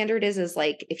gold standard is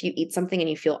like if you eat something and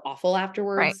you feel awful Right.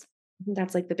 afterwards,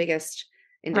 that's like the biggest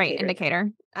Right.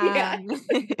 indicator. Indicator.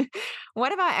 Yeah.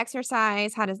 What about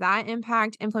exercise? How does that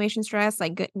impact inflammation, stress,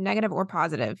 like good, negative or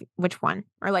positive? Which one?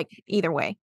 Or like either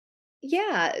way?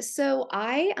 Yeah, so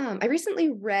I recently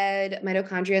read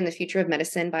Mitochondria and the Future of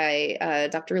Medicine by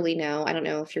Dr. Lee No. I don't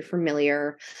know if you're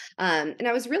familiar, and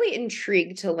I was really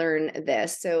intrigued to learn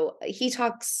this. So he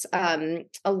talks a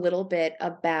little bit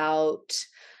about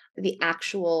the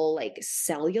actual like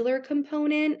cellular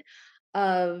component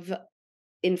of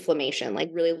inflammation, like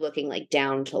really looking like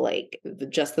down to like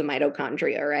just the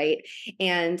mitochondria, right?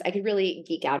 And I could really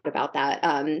geek out about that.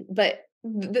 But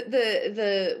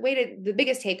the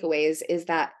biggest takeaways is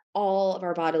that all of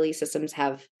our bodily systems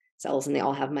have cells and they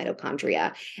all have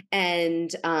mitochondria.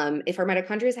 And if our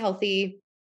mitochondria is healthy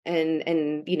and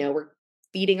we're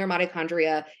feeding our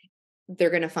mitochondria,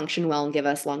 they're going to function well and give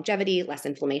us longevity, less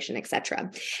inflammation, etc.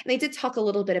 And they did talk a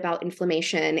little bit about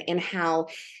inflammation and how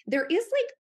there is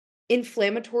like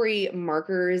inflammatory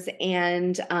markers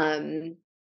and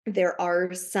there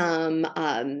are some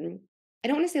I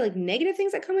don't want to say like negative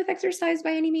things that come with exercise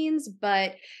by any means,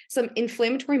 but some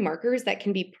inflammatory markers that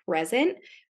can be present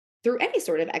through any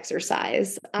sort of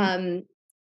exercise. Mm.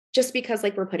 Just because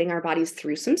like we're putting our bodies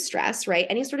through some stress, right?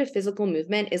 Any sort of physical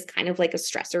movement is kind of like a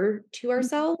stressor to Mhm.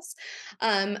 ourselves.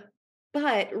 Um,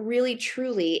 but really,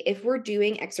 truly, if we're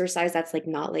doing exercise that's like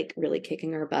not like really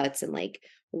kicking our butts and like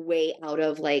way out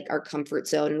of like our comfort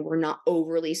zone and we're not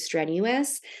overly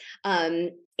strenuous, um,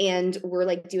 and we're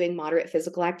like doing moderate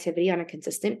physical activity on a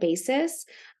consistent basis,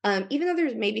 even though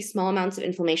there's maybe small amounts of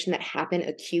inflammation that happen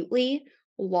acutely,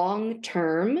 long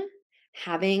term,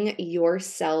 having your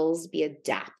cells be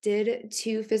adapted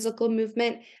to physical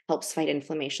movement helps fight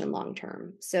inflammation long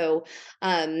term. So,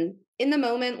 in the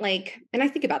moment, like, and I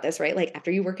think about this, right? Like,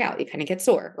 after you work out, you kind of get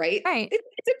sore, right? Right.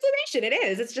 It's inflammation. It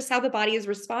is. It's just how the body is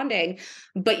responding.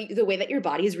 But the way that your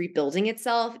body is rebuilding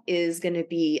itself is going to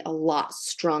be a lot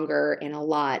stronger and a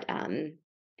lot,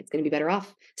 it's going to be better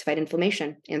off to fight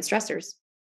inflammation and stressors.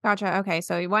 Gotcha. Okay.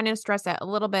 So you want to stress it a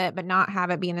little bit, but not have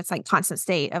it be in this like constant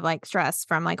state of like stress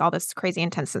from like all this crazy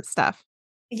intense stuff.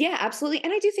 Yeah, absolutely.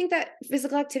 And I do think that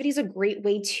physical activity is a great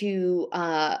way to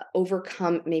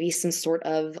overcome maybe some sort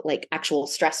of like actual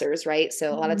stressors, right?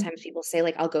 So a lot of Mhm. times people say,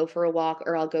 like, I'll go for a walk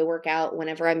or I'll go work out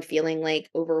whenever I'm feeling like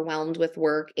overwhelmed with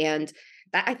work. And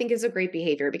that I think is a great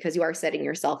behavior because you are setting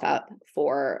yourself up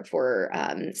for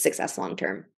success long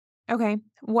term. Okay.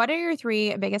 What are your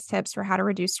three biggest tips for how to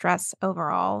reduce stress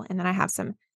overall? And then I have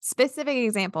some specific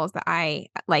examples that I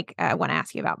like want to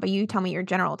ask you about, but you tell me your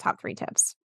general top three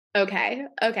tips. Okay.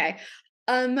 Okay.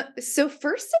 So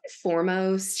first and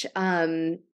foremost,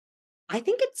 I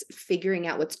think it's figuring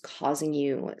out what's causing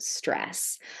you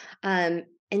stress, and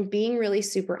being really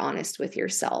super honest with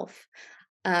yourself.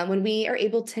 When we are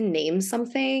able to name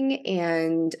something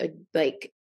and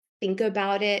like think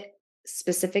about it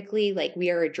specifically, like we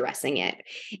are addressing it.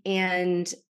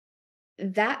 And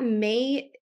that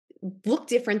may look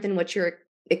different than what you're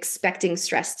expecting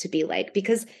stress to be like,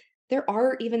 because there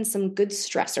are even some good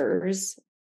stressors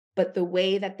but the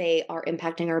way that they are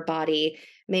impacting our body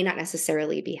may not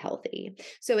necessarily be healthy.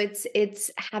 So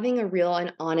it's having a real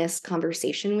and honest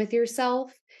conversation with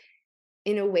yourself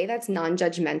in a way that's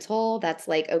non-judgmental, that's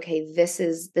like, okay, this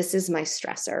is my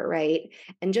stressor, right?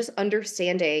 And just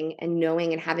understanding and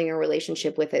knowing and having a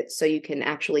relationship with it so you can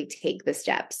actually take the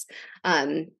steps.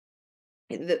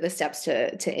 The steps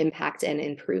to impact and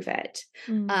improve it.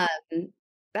 Mm. Um,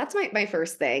 that's my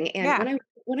first thing. And Yeah.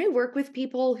 when I work with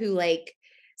people who like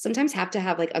sometimes have to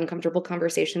have like uncomfortable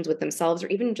conversations with themselves or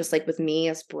even just like with me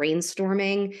as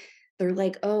brainstorming, they're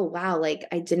like, "Oh, wow, like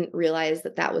I didn't realize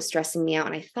that that was stressing me out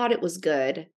and I thought it was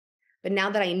good. But now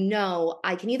that I know,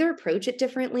 I can either approach it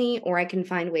differently or I can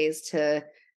find ways to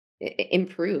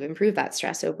improve that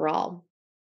stress overall."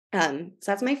 So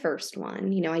that's my first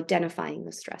one, identifying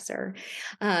the stressor.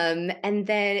 And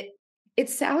then it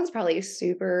sounds probably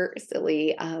super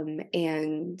silly,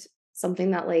 and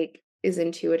something that like is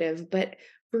intuitive, but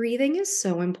breathing is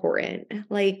so important.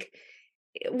 Like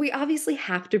we obviously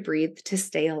have to breathe to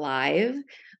stay alive,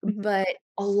 Mhm. but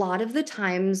a lot of the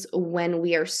times when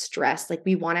we are stressed, like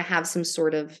we want to have some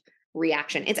sort of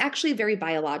reaction. It's actually very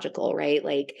biological, right?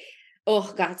 Like,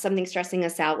 oh God, something's stressing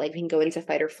us out. Like we can go into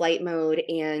fight or flight mode.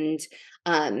 And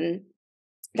um,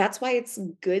 that's why it's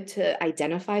good to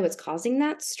identify what's causing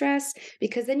that stress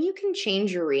because then you can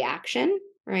change your reaction,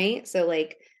 right? So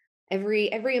like every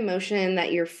emotion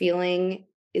that you're feeling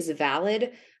is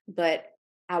valid, but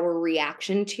our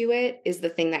reaction to it is the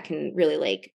thing that can really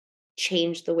like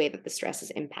change the way that the stress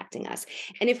is impacting us.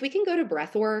 And if we can go to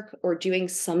breath work or doing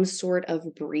some sort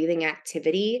of breathing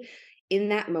activity in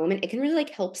that moment, it can really like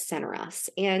help center us.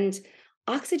 And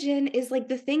oxygen is like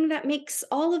the thing that makes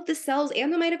all of the cells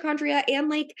and the mitochondria and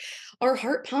like our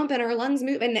heart pump and our lungs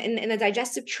move and the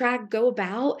digestive tract go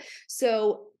about.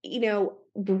 So,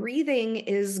 breathing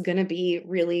is going to be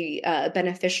really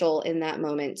beneficial in that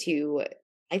moment to,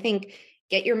 I think,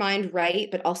 get your mind right,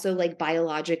 but also like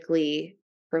biologically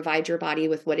provide your body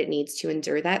with what it needs to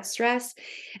endure that stress.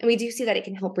 And we do see that it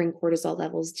can help bring cortisol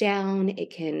levels down. It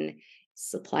can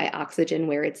supply oxygen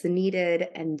where it's needed,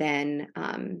 and then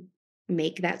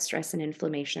make that stress and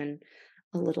inflammation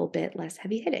a little bit less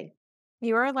heavy hitting.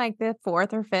 You are like the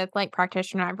 4th or 5th, like,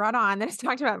 practitioner I brought on that has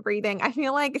talked about breathing. I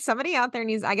feel like somebody out there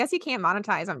needs I guess you can't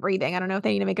monetize on breathing. I don't know if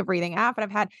they need to make a breathing app, but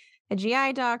I've had a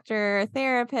GI doctor, a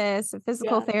therapist, a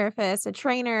physical Yeah. therapist, a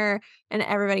trainer, and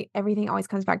everything always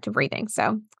comes back to breathing.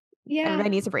 So Yeah. everybody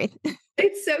needs to breathe.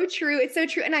 It's so true. It's so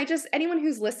true. And anyone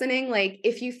who's listening, like,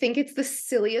 if you think it's the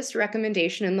silliest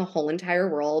recommendation in the whole entire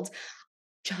world,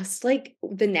 just like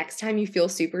the next time you feel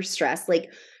super stressed,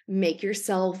 like make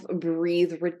yourself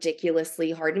breathe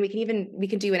ridiculously hard. And we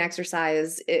can do an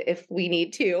exercise if we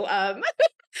need to,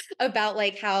 about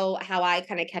like how I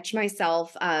kind of catch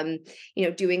myself,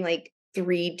 doing like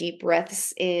 3 deep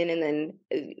breaths in and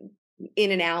then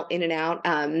in and out, in and out.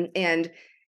 And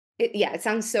it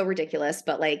sounds so ridiculous,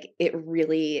 but like it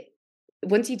really,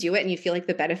 once you do it and you feel like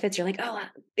the benefits, you're like, oh,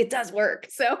 it does work.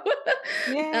 So, um,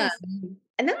 Yes.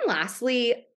 and then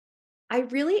lastly, I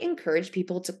really encourage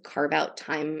people to carve out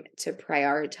time to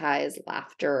prioritize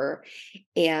laughter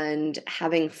and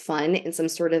having fun in some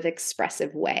sort of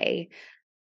expressive way.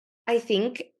 I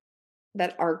think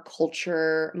that our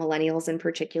culture, millennials in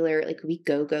particular, like we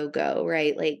go, go, go,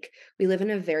 right? Like we live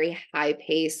in a very high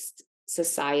paced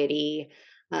society.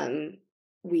 Um,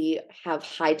 we have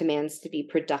high demands to be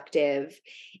productive.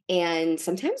 And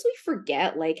sometimes we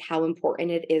forget like how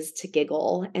important it is to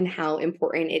giggle and how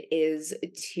important it is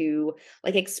to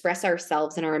like express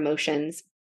ourselves and our emotions.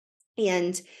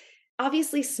 And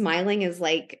obviously smiling is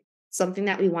like something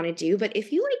that we want to do, but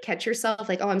if you like catch yourself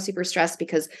like, oh, I'm super stressed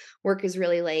because work is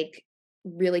really like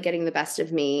really getting the best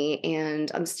of me and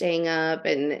I'm staying up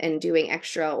and doing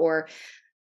extra, or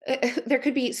there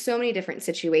could be so many different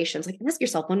situations. Like ask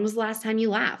yourself, when was the last time you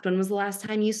laughed? When was the last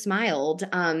time you smiled?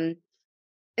 And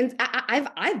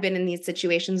I've been in these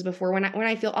situations before when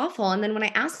I feel awful, and then when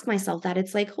I ask myself that,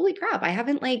 it's like, holy crap, I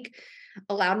haven't like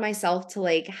allowed myself to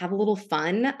like have a little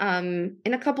fun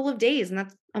in a couple of days, and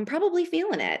that's I'm probably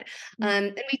feeling it.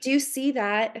 And we do see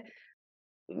that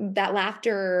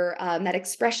laughter, that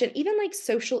expression, even like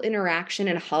social interaction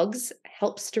and hugs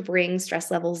helps to bring stress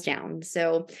levels down.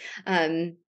 So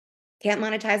um can't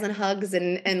monetize on hugs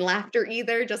and laughter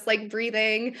either, just like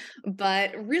breathing,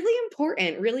 but really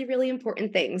important, really, really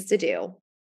important things to do.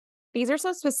 These are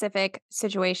so specific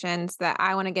situations that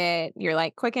I wanna get your,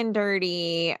 like, quick and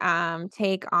dirty,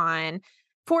 take on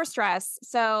for stress.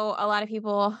 So, a lot of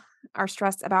people are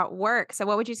stressed about work. So,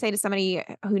 what would you say to somebody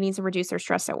who needs to reduce their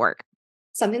stress at work?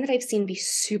 Something that I've seen be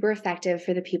super effective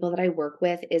for the people that I work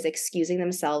with is excusing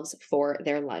themselves for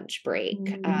their lunch break.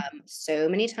 Mm. So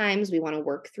many times we want to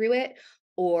work through it,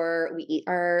 or we eat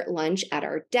our lunch at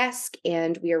our desk,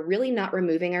 and we are really not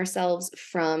removing ourselves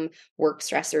from work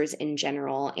stressors in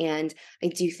general. And I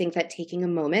do think that taking a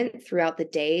moment throughout the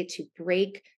day to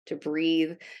break, to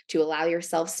breathe, to allow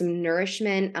yourself some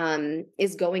nourishment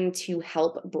is going to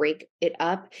help break it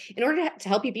up in order to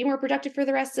help you be more productive for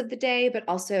the rest of the day, but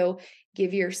also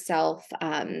give yourself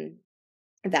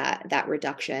that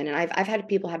reduction. And I've had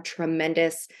people have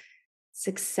tremendous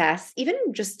success, even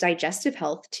just digestive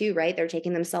health too, right? They're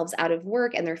taking themselves out of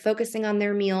work and they're focusing on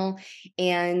their meal,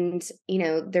 and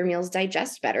their meals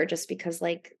digest better just because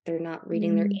like they're not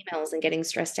reading their Mm. emails and getting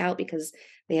stressed out because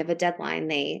they have a deadline.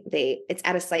 They it's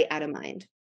out of sight, out of mind.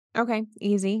 Okay,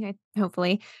 easy,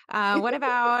 hopefully. What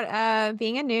about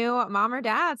being a new mom or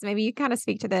dad? So maybe you kind of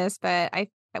speak to this, but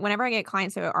whenever I get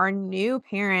clients who are new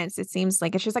parents, it seems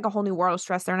like it's just like a whole new world of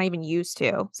stress they're not even used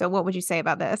to. So what would you say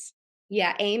about this?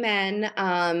 Yeah, amen.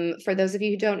 For those of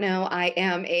you who don't know, I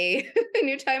am a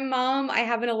new time mom. I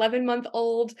have an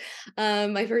 11-month-old,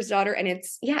 my first daughter, and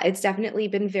it's definitely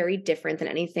been very different than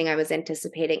anything I was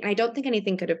anticipating. And I don't think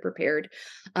anything could have prepared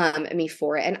me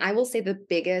for it. And I will say the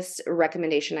biggest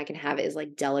recommendation I can have is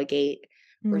like delegate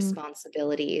Mm.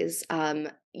 responsibilities.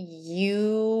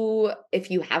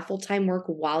 If you have full-time work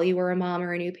while you are a mom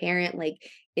or a new parent, like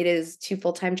it is two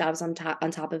full-time jobs on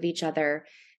top of each other.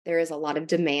 There is a lot of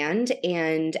demand,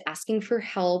 and asking for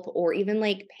help or even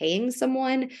like paying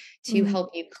someone to Mm.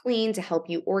 help you clean, to help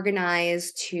you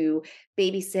organize, to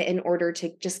babysit in order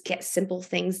to just get simple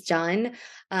things done.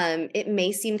 It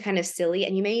may seem kind of silly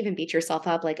and you may even beat yourself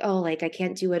up like, oh, like I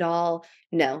can't do it all.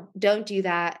 No, don't do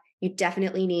that. You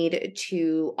definitely need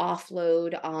to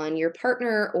offload on your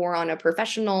partner or on a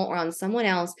professional or on someone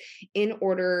else in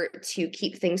order to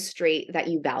keep things straight that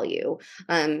you value.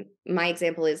 My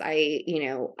example is I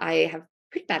have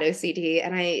pretty bad OCD,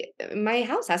 and my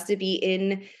house has to be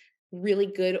in really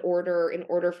good order in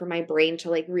order for my brain to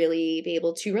like really be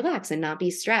able to relax and not be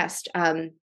stressed.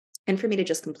 And for me to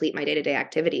just complete my day-to-day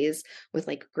activities with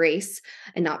like grace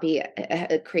and not be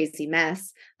a crazy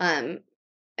mess.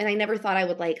 And I never thought I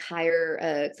would like hire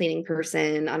a cleaning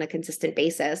person on a consistent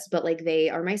basis, but like they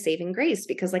are my saving grace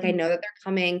because like I know that they're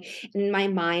coming. In my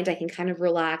mind, I can kind of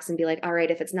relax and be like, all right,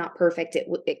 if it's not perfect, it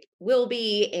will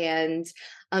be. And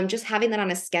just having that on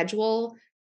a schedule,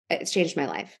 it's changed my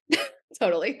life.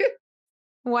 Totally.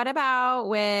 What about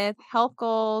with health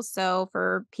goals? So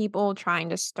for people trying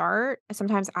to start,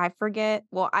 sometimes I forget.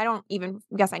 Well, I don't even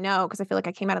guess I know because I feel like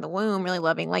I came out of the womb really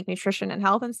loving like nutrition and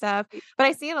health and stuff. But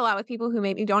I see it a lot with people who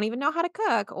maybe don't even know how to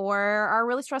cook or are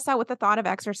really stressed out with the thought of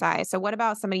exercise. So what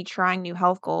about somebody trying new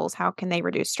health goals? How can they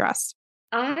reduce stress?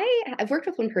 I've worked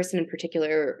with one person in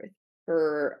particular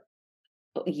for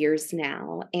years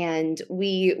now, and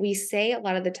we say a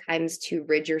lot of the times to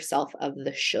rid yourself of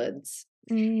the shoulds.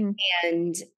 Mm.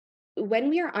 And when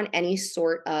we are on any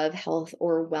sort of health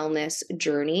or wellness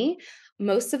journey,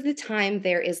 most of the time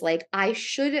there is like, I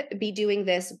should be doing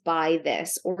this by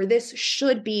this, or this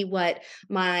should be what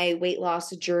my weight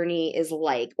loss journey is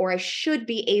like, or I should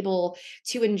be able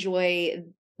to enjoy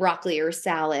broccoli or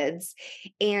salads.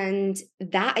 And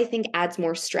that I think adds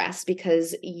more stress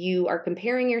because you are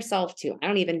comparing yourself to, I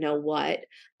don't even know what,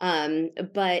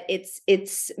 but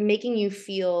it's making you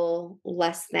feel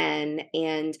less than.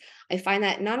 And I find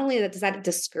that not only that does that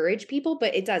discourage people,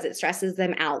 but it stresses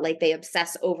them out. Like they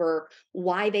obsess over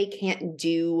why they can't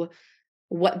do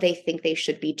what they think they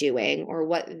should be doing, or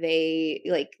what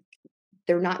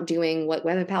they're not doing what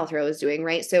Gwyneth Paltrow is doing,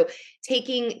 right? So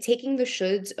taking the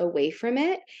shoulds away from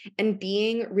it and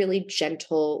being really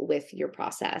gentle with your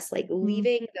process, like Mm.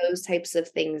 leaving those types of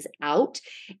things out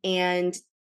and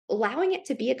allowing it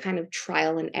to be a kind of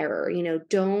trial and error.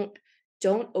 Don't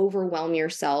overwhelm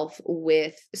yourself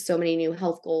with so many new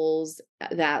health goals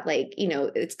that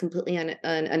it's completely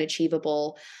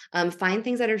unachievable. Find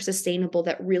things that are sustainable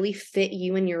that really fit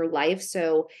you in your life,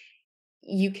 so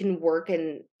you can work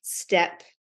and step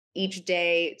each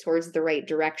day towards the right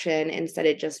direction instead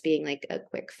of just being like a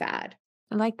quick fad.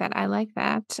 I like that. I like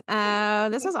that.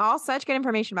 This was all such good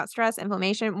information about stress,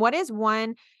 inflammation. What is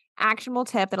one actionable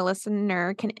tip that a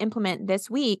listener can implement this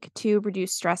week to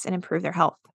reduce stress and improve their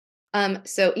health?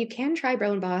 So you can try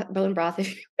bone broth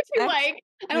if you Okay. like.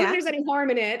 I don't think Yeah. there's any harm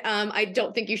in it. I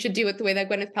don't think you should do it the way that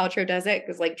Gwyneth Paltrow does it,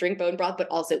 because like drink bone broth, but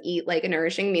also eat like a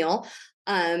nourishing meal.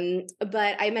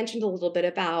 But I mentioned a little bit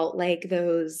about like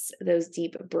those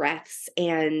deep breaths,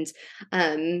 and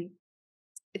um,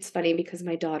 it's funny because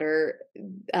my daughter,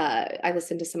 I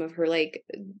listened to some of her like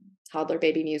toddler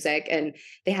baby music, and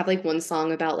they have like one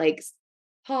song about like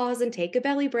pause and take a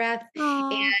belly breath.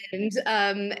 Aw.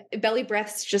 And belly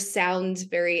breaths just sound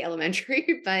very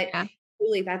elementary, but Yeah.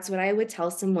 really that's what I would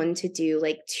tell someone to do,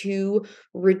 like to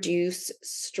reduce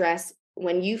stress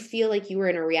when you feel like you were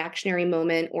in a reactionary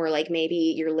moment, or like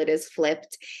maybe your lid is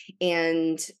flipped,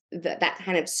 and that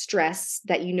kind of stress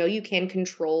that you know you can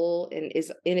control and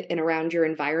is in and around your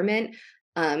environment.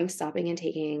 Stopping and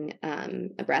taking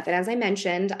a breath. And as I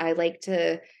mentioned, I like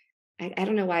to, I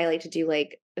don't know why I like to do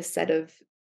like a set of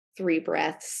 3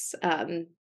 breaths.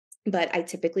 But I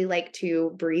typically like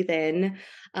to breathe in,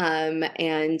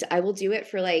 and I will do it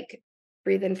for like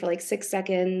breathe in for like 6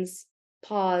 seconds,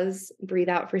 pause, breathe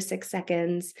out for 6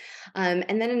 seconds.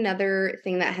 And then another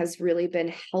thing that has really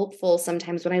been helpful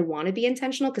sometimes when I want to be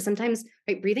intentional, because sometimes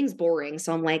right, breathing's boring.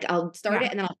 So I'm like, I'll start Yeah.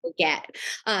 it and then I'll forget,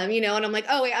 and I'm like,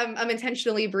 oh wait, I'm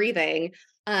intentionally breathing.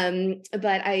 But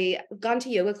I've gone to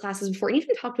yoga classes before and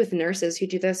even talked with nurses who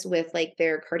do this with like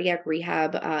their cardiac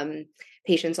rehab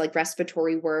patients, like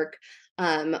respiratory work,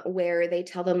 where they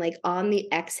tell them like on the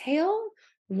exhale,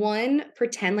 one,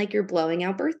 pretend like you're blowing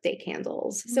out birthday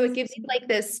candles. So it Mm. gives you like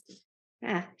this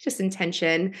just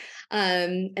intention.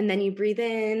 And then you breathe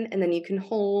in and then you can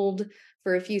hold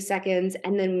for a few seconds.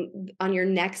 And then on your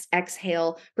next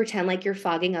exhale, pretend like you're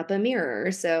fogging up a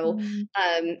mirror. So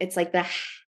Mm. it's like the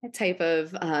type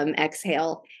of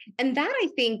exhale. And that I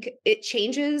think it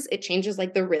changes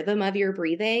like the rhythm of your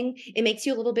breathing. It makes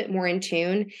you a little bit more in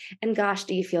tune. And gosh,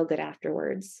 do you feel good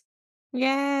afterwards?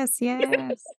 Yes,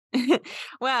 yes.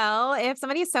 Well, if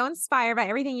somebody is so inspired by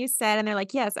everything you said and they're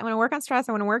like, "Yes, I wanna work on stress,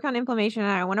 I wanna work on inflammation,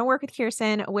 and I wanna work with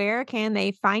Kirsten," where can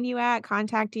they find you at,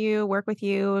 contact you, work with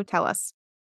you? Tell us.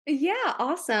 Yeah,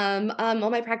 awesome. Well,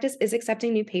 my practice is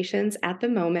accepting new patients at the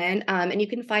moment. And you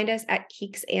can find us at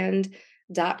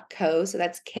keeksand.co. So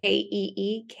that's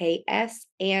KEEKS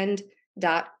and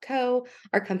 .co.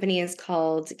 Our company is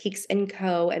called Keeks and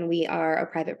Co. And we are a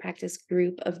private practice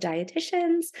group of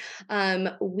dietitians.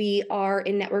 We are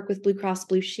in network with Blue Cross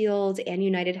Blue Shield and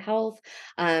United Health,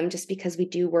 just because we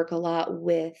do work a lot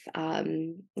with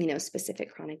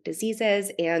specific chronic diseases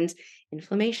and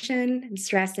inflammation and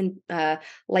stress and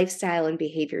lifestyle and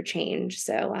behavior change.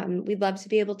 So we'd love to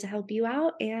be able to help you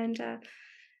out, and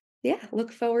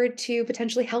look forward to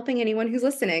potentially helping anyone who's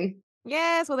listening.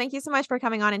 Yes, well, thank you so much for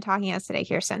coming on and talking to us today,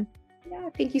 Kirsten. Yeah,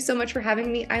 thank you so much for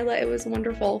having me, Isla. It was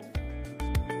wonderful.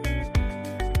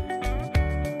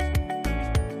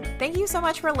 Thank you so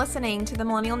much for listening to the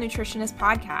Millennial Nutritionist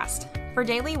Podcast. For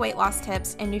daily weight loss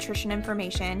tips and nutrition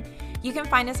information, you can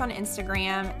find us on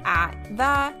Instagram at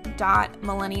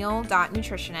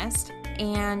the.millennial.nutritionist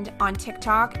and on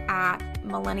TikTok at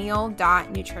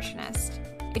millennial.nutritionist.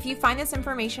 If you find this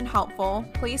information helpful,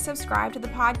 please subscribe to the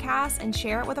podcast and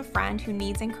share it with a friend who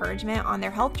needs encouragement on their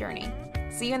health journey.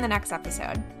 See you in the next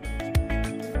episode.